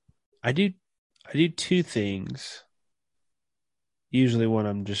 Yeah, I do two things. Usually when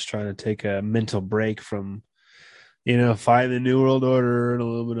I'm just trying to take a mental break from, fighting the New World Order and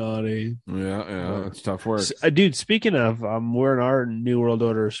Illuminati. Yeah, it's tough work. Dude, speaking of, I'm wearing our New World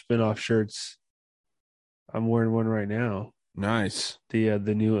Order spinoff shirts. I'm wearing one right now. Nice. The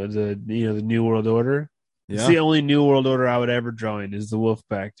New World Order. Yeah. It's the only New World Order I would ever join is the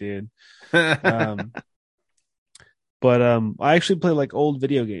Wolfpack, dude. But I actually play like old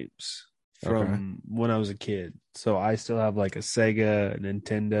video games from when I was a kid. So I still have like a Sega, a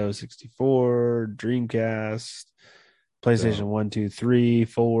Nintendo 64, Dreamcast, PlayStation 1, 2, 3,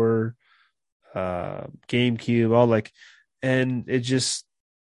 4, GameCube, all like, and it just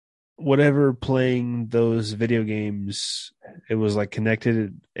whatever playing those video games, it was like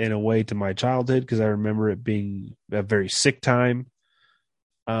connected in a way to my childhood because I remember it being a very sick time,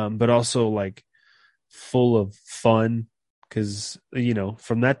 but also like full of fun because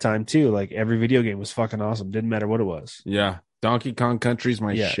from that time too, like every video game was fucking awesome. Didn't matter what it was. Yeah, Donkey Kong Country's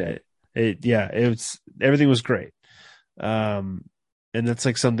my shit. Everything was great. And that's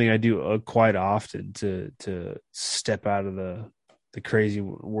like something I do quite often to step out of the crazy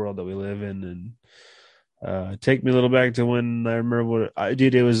world that we live in and take me a little back to when I remember what I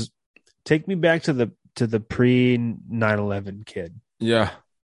did. It was take me back to the pre 9/11 kid. Yeah.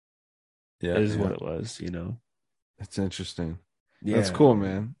 Is what it was, That's interesting. Yeah. That's cool,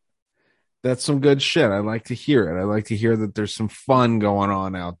 man. That's some good shit. I like to hear it. I like to hear that there's some fun going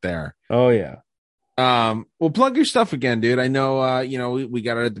on out there. Oh yeah. Well, plug your stuff again, dude. I know, we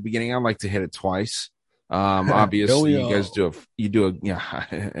got it at the beginning. I like to hit it twice. Obviously you guys do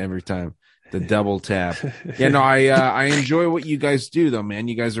every time the double tap. I enjoy what you guys do though, man.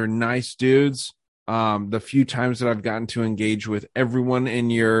 You guys are nice dudes. The few times that I've gotten to engage with everyone in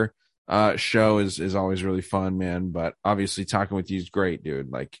your show is always really fun, man. But obviously talking with you is great,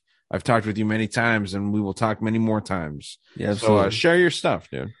 dude. Like I've talked with you many times and we will talk many more times. Yeah. So share your stuff,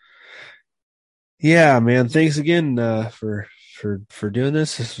 dude. Yeah, man. Thanks again for doing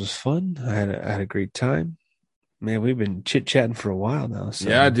this. This was fun. I had a great time. Man, we've been chit-chatting for a while now. So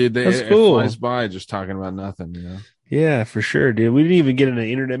yeah, dude. That's cool. It flies by just talking about nothing, Yeah, for sure, dude. We didn't even get into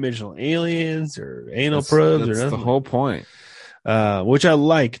interdimensional aliens or anal probes or nothing. That's the whole point. Which I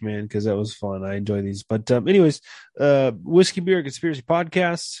like, man, because that was fun. I enjoy these. But anyways, Whiskey Beer Conspiracy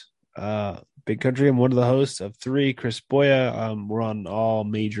Podcast, Big Country. I'm one of the hosts of 3, Chris Boya. We're on all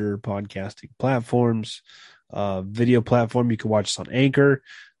major podcasting platforms. Video platform. You can watch us on Anchor,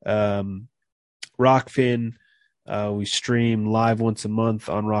 Rockfin, We stream live once a month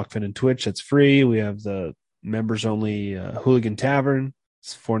on Rockfin and Twitch. That's free. We have the members only Hooligan Tavern.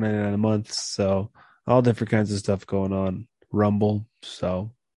 It's $4.99 a month. So all different kinds of stuff going on. Rumble.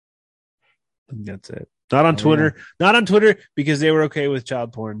 So I think that's it. Not on Twitter. Yeah. Not on Twitter because they were okay with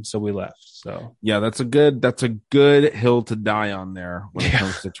child porn, so we left. So yeah, that's a good hill to die on there when it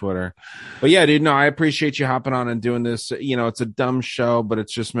comes to Twitter. But yeah, dude, no, I appreciate you hopping on and doing this. You know, it's a dumb show, but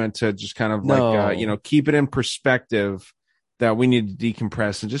it's just meant to just kind of like keep it in perspective that we need to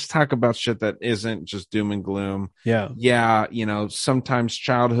decompress and just talk about shit that isn't just doom and gloom. Yeah. You know, sometimes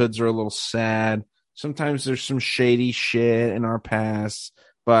childhoods are a little sad. Sometimes there's some shady shit in our past.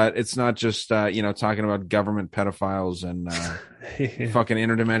 But it's not just, talking about government pedophiles and fucking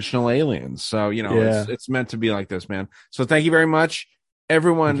interdimensional aliens. So, it's meant to be like this, man. So thank you very much.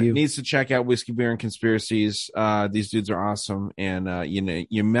 Everyone needs to check out Whiskey, Beer, and Conspiracies. These dudes are awesome. And,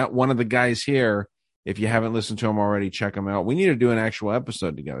 you met one of the guys here. If you haven't listened to them already, check them out. We need to do an actual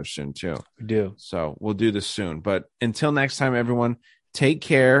episode together soon, too. We do. So we'll do this soon. But until next time, everyone, take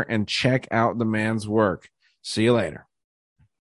care and check out the man's work. See you later.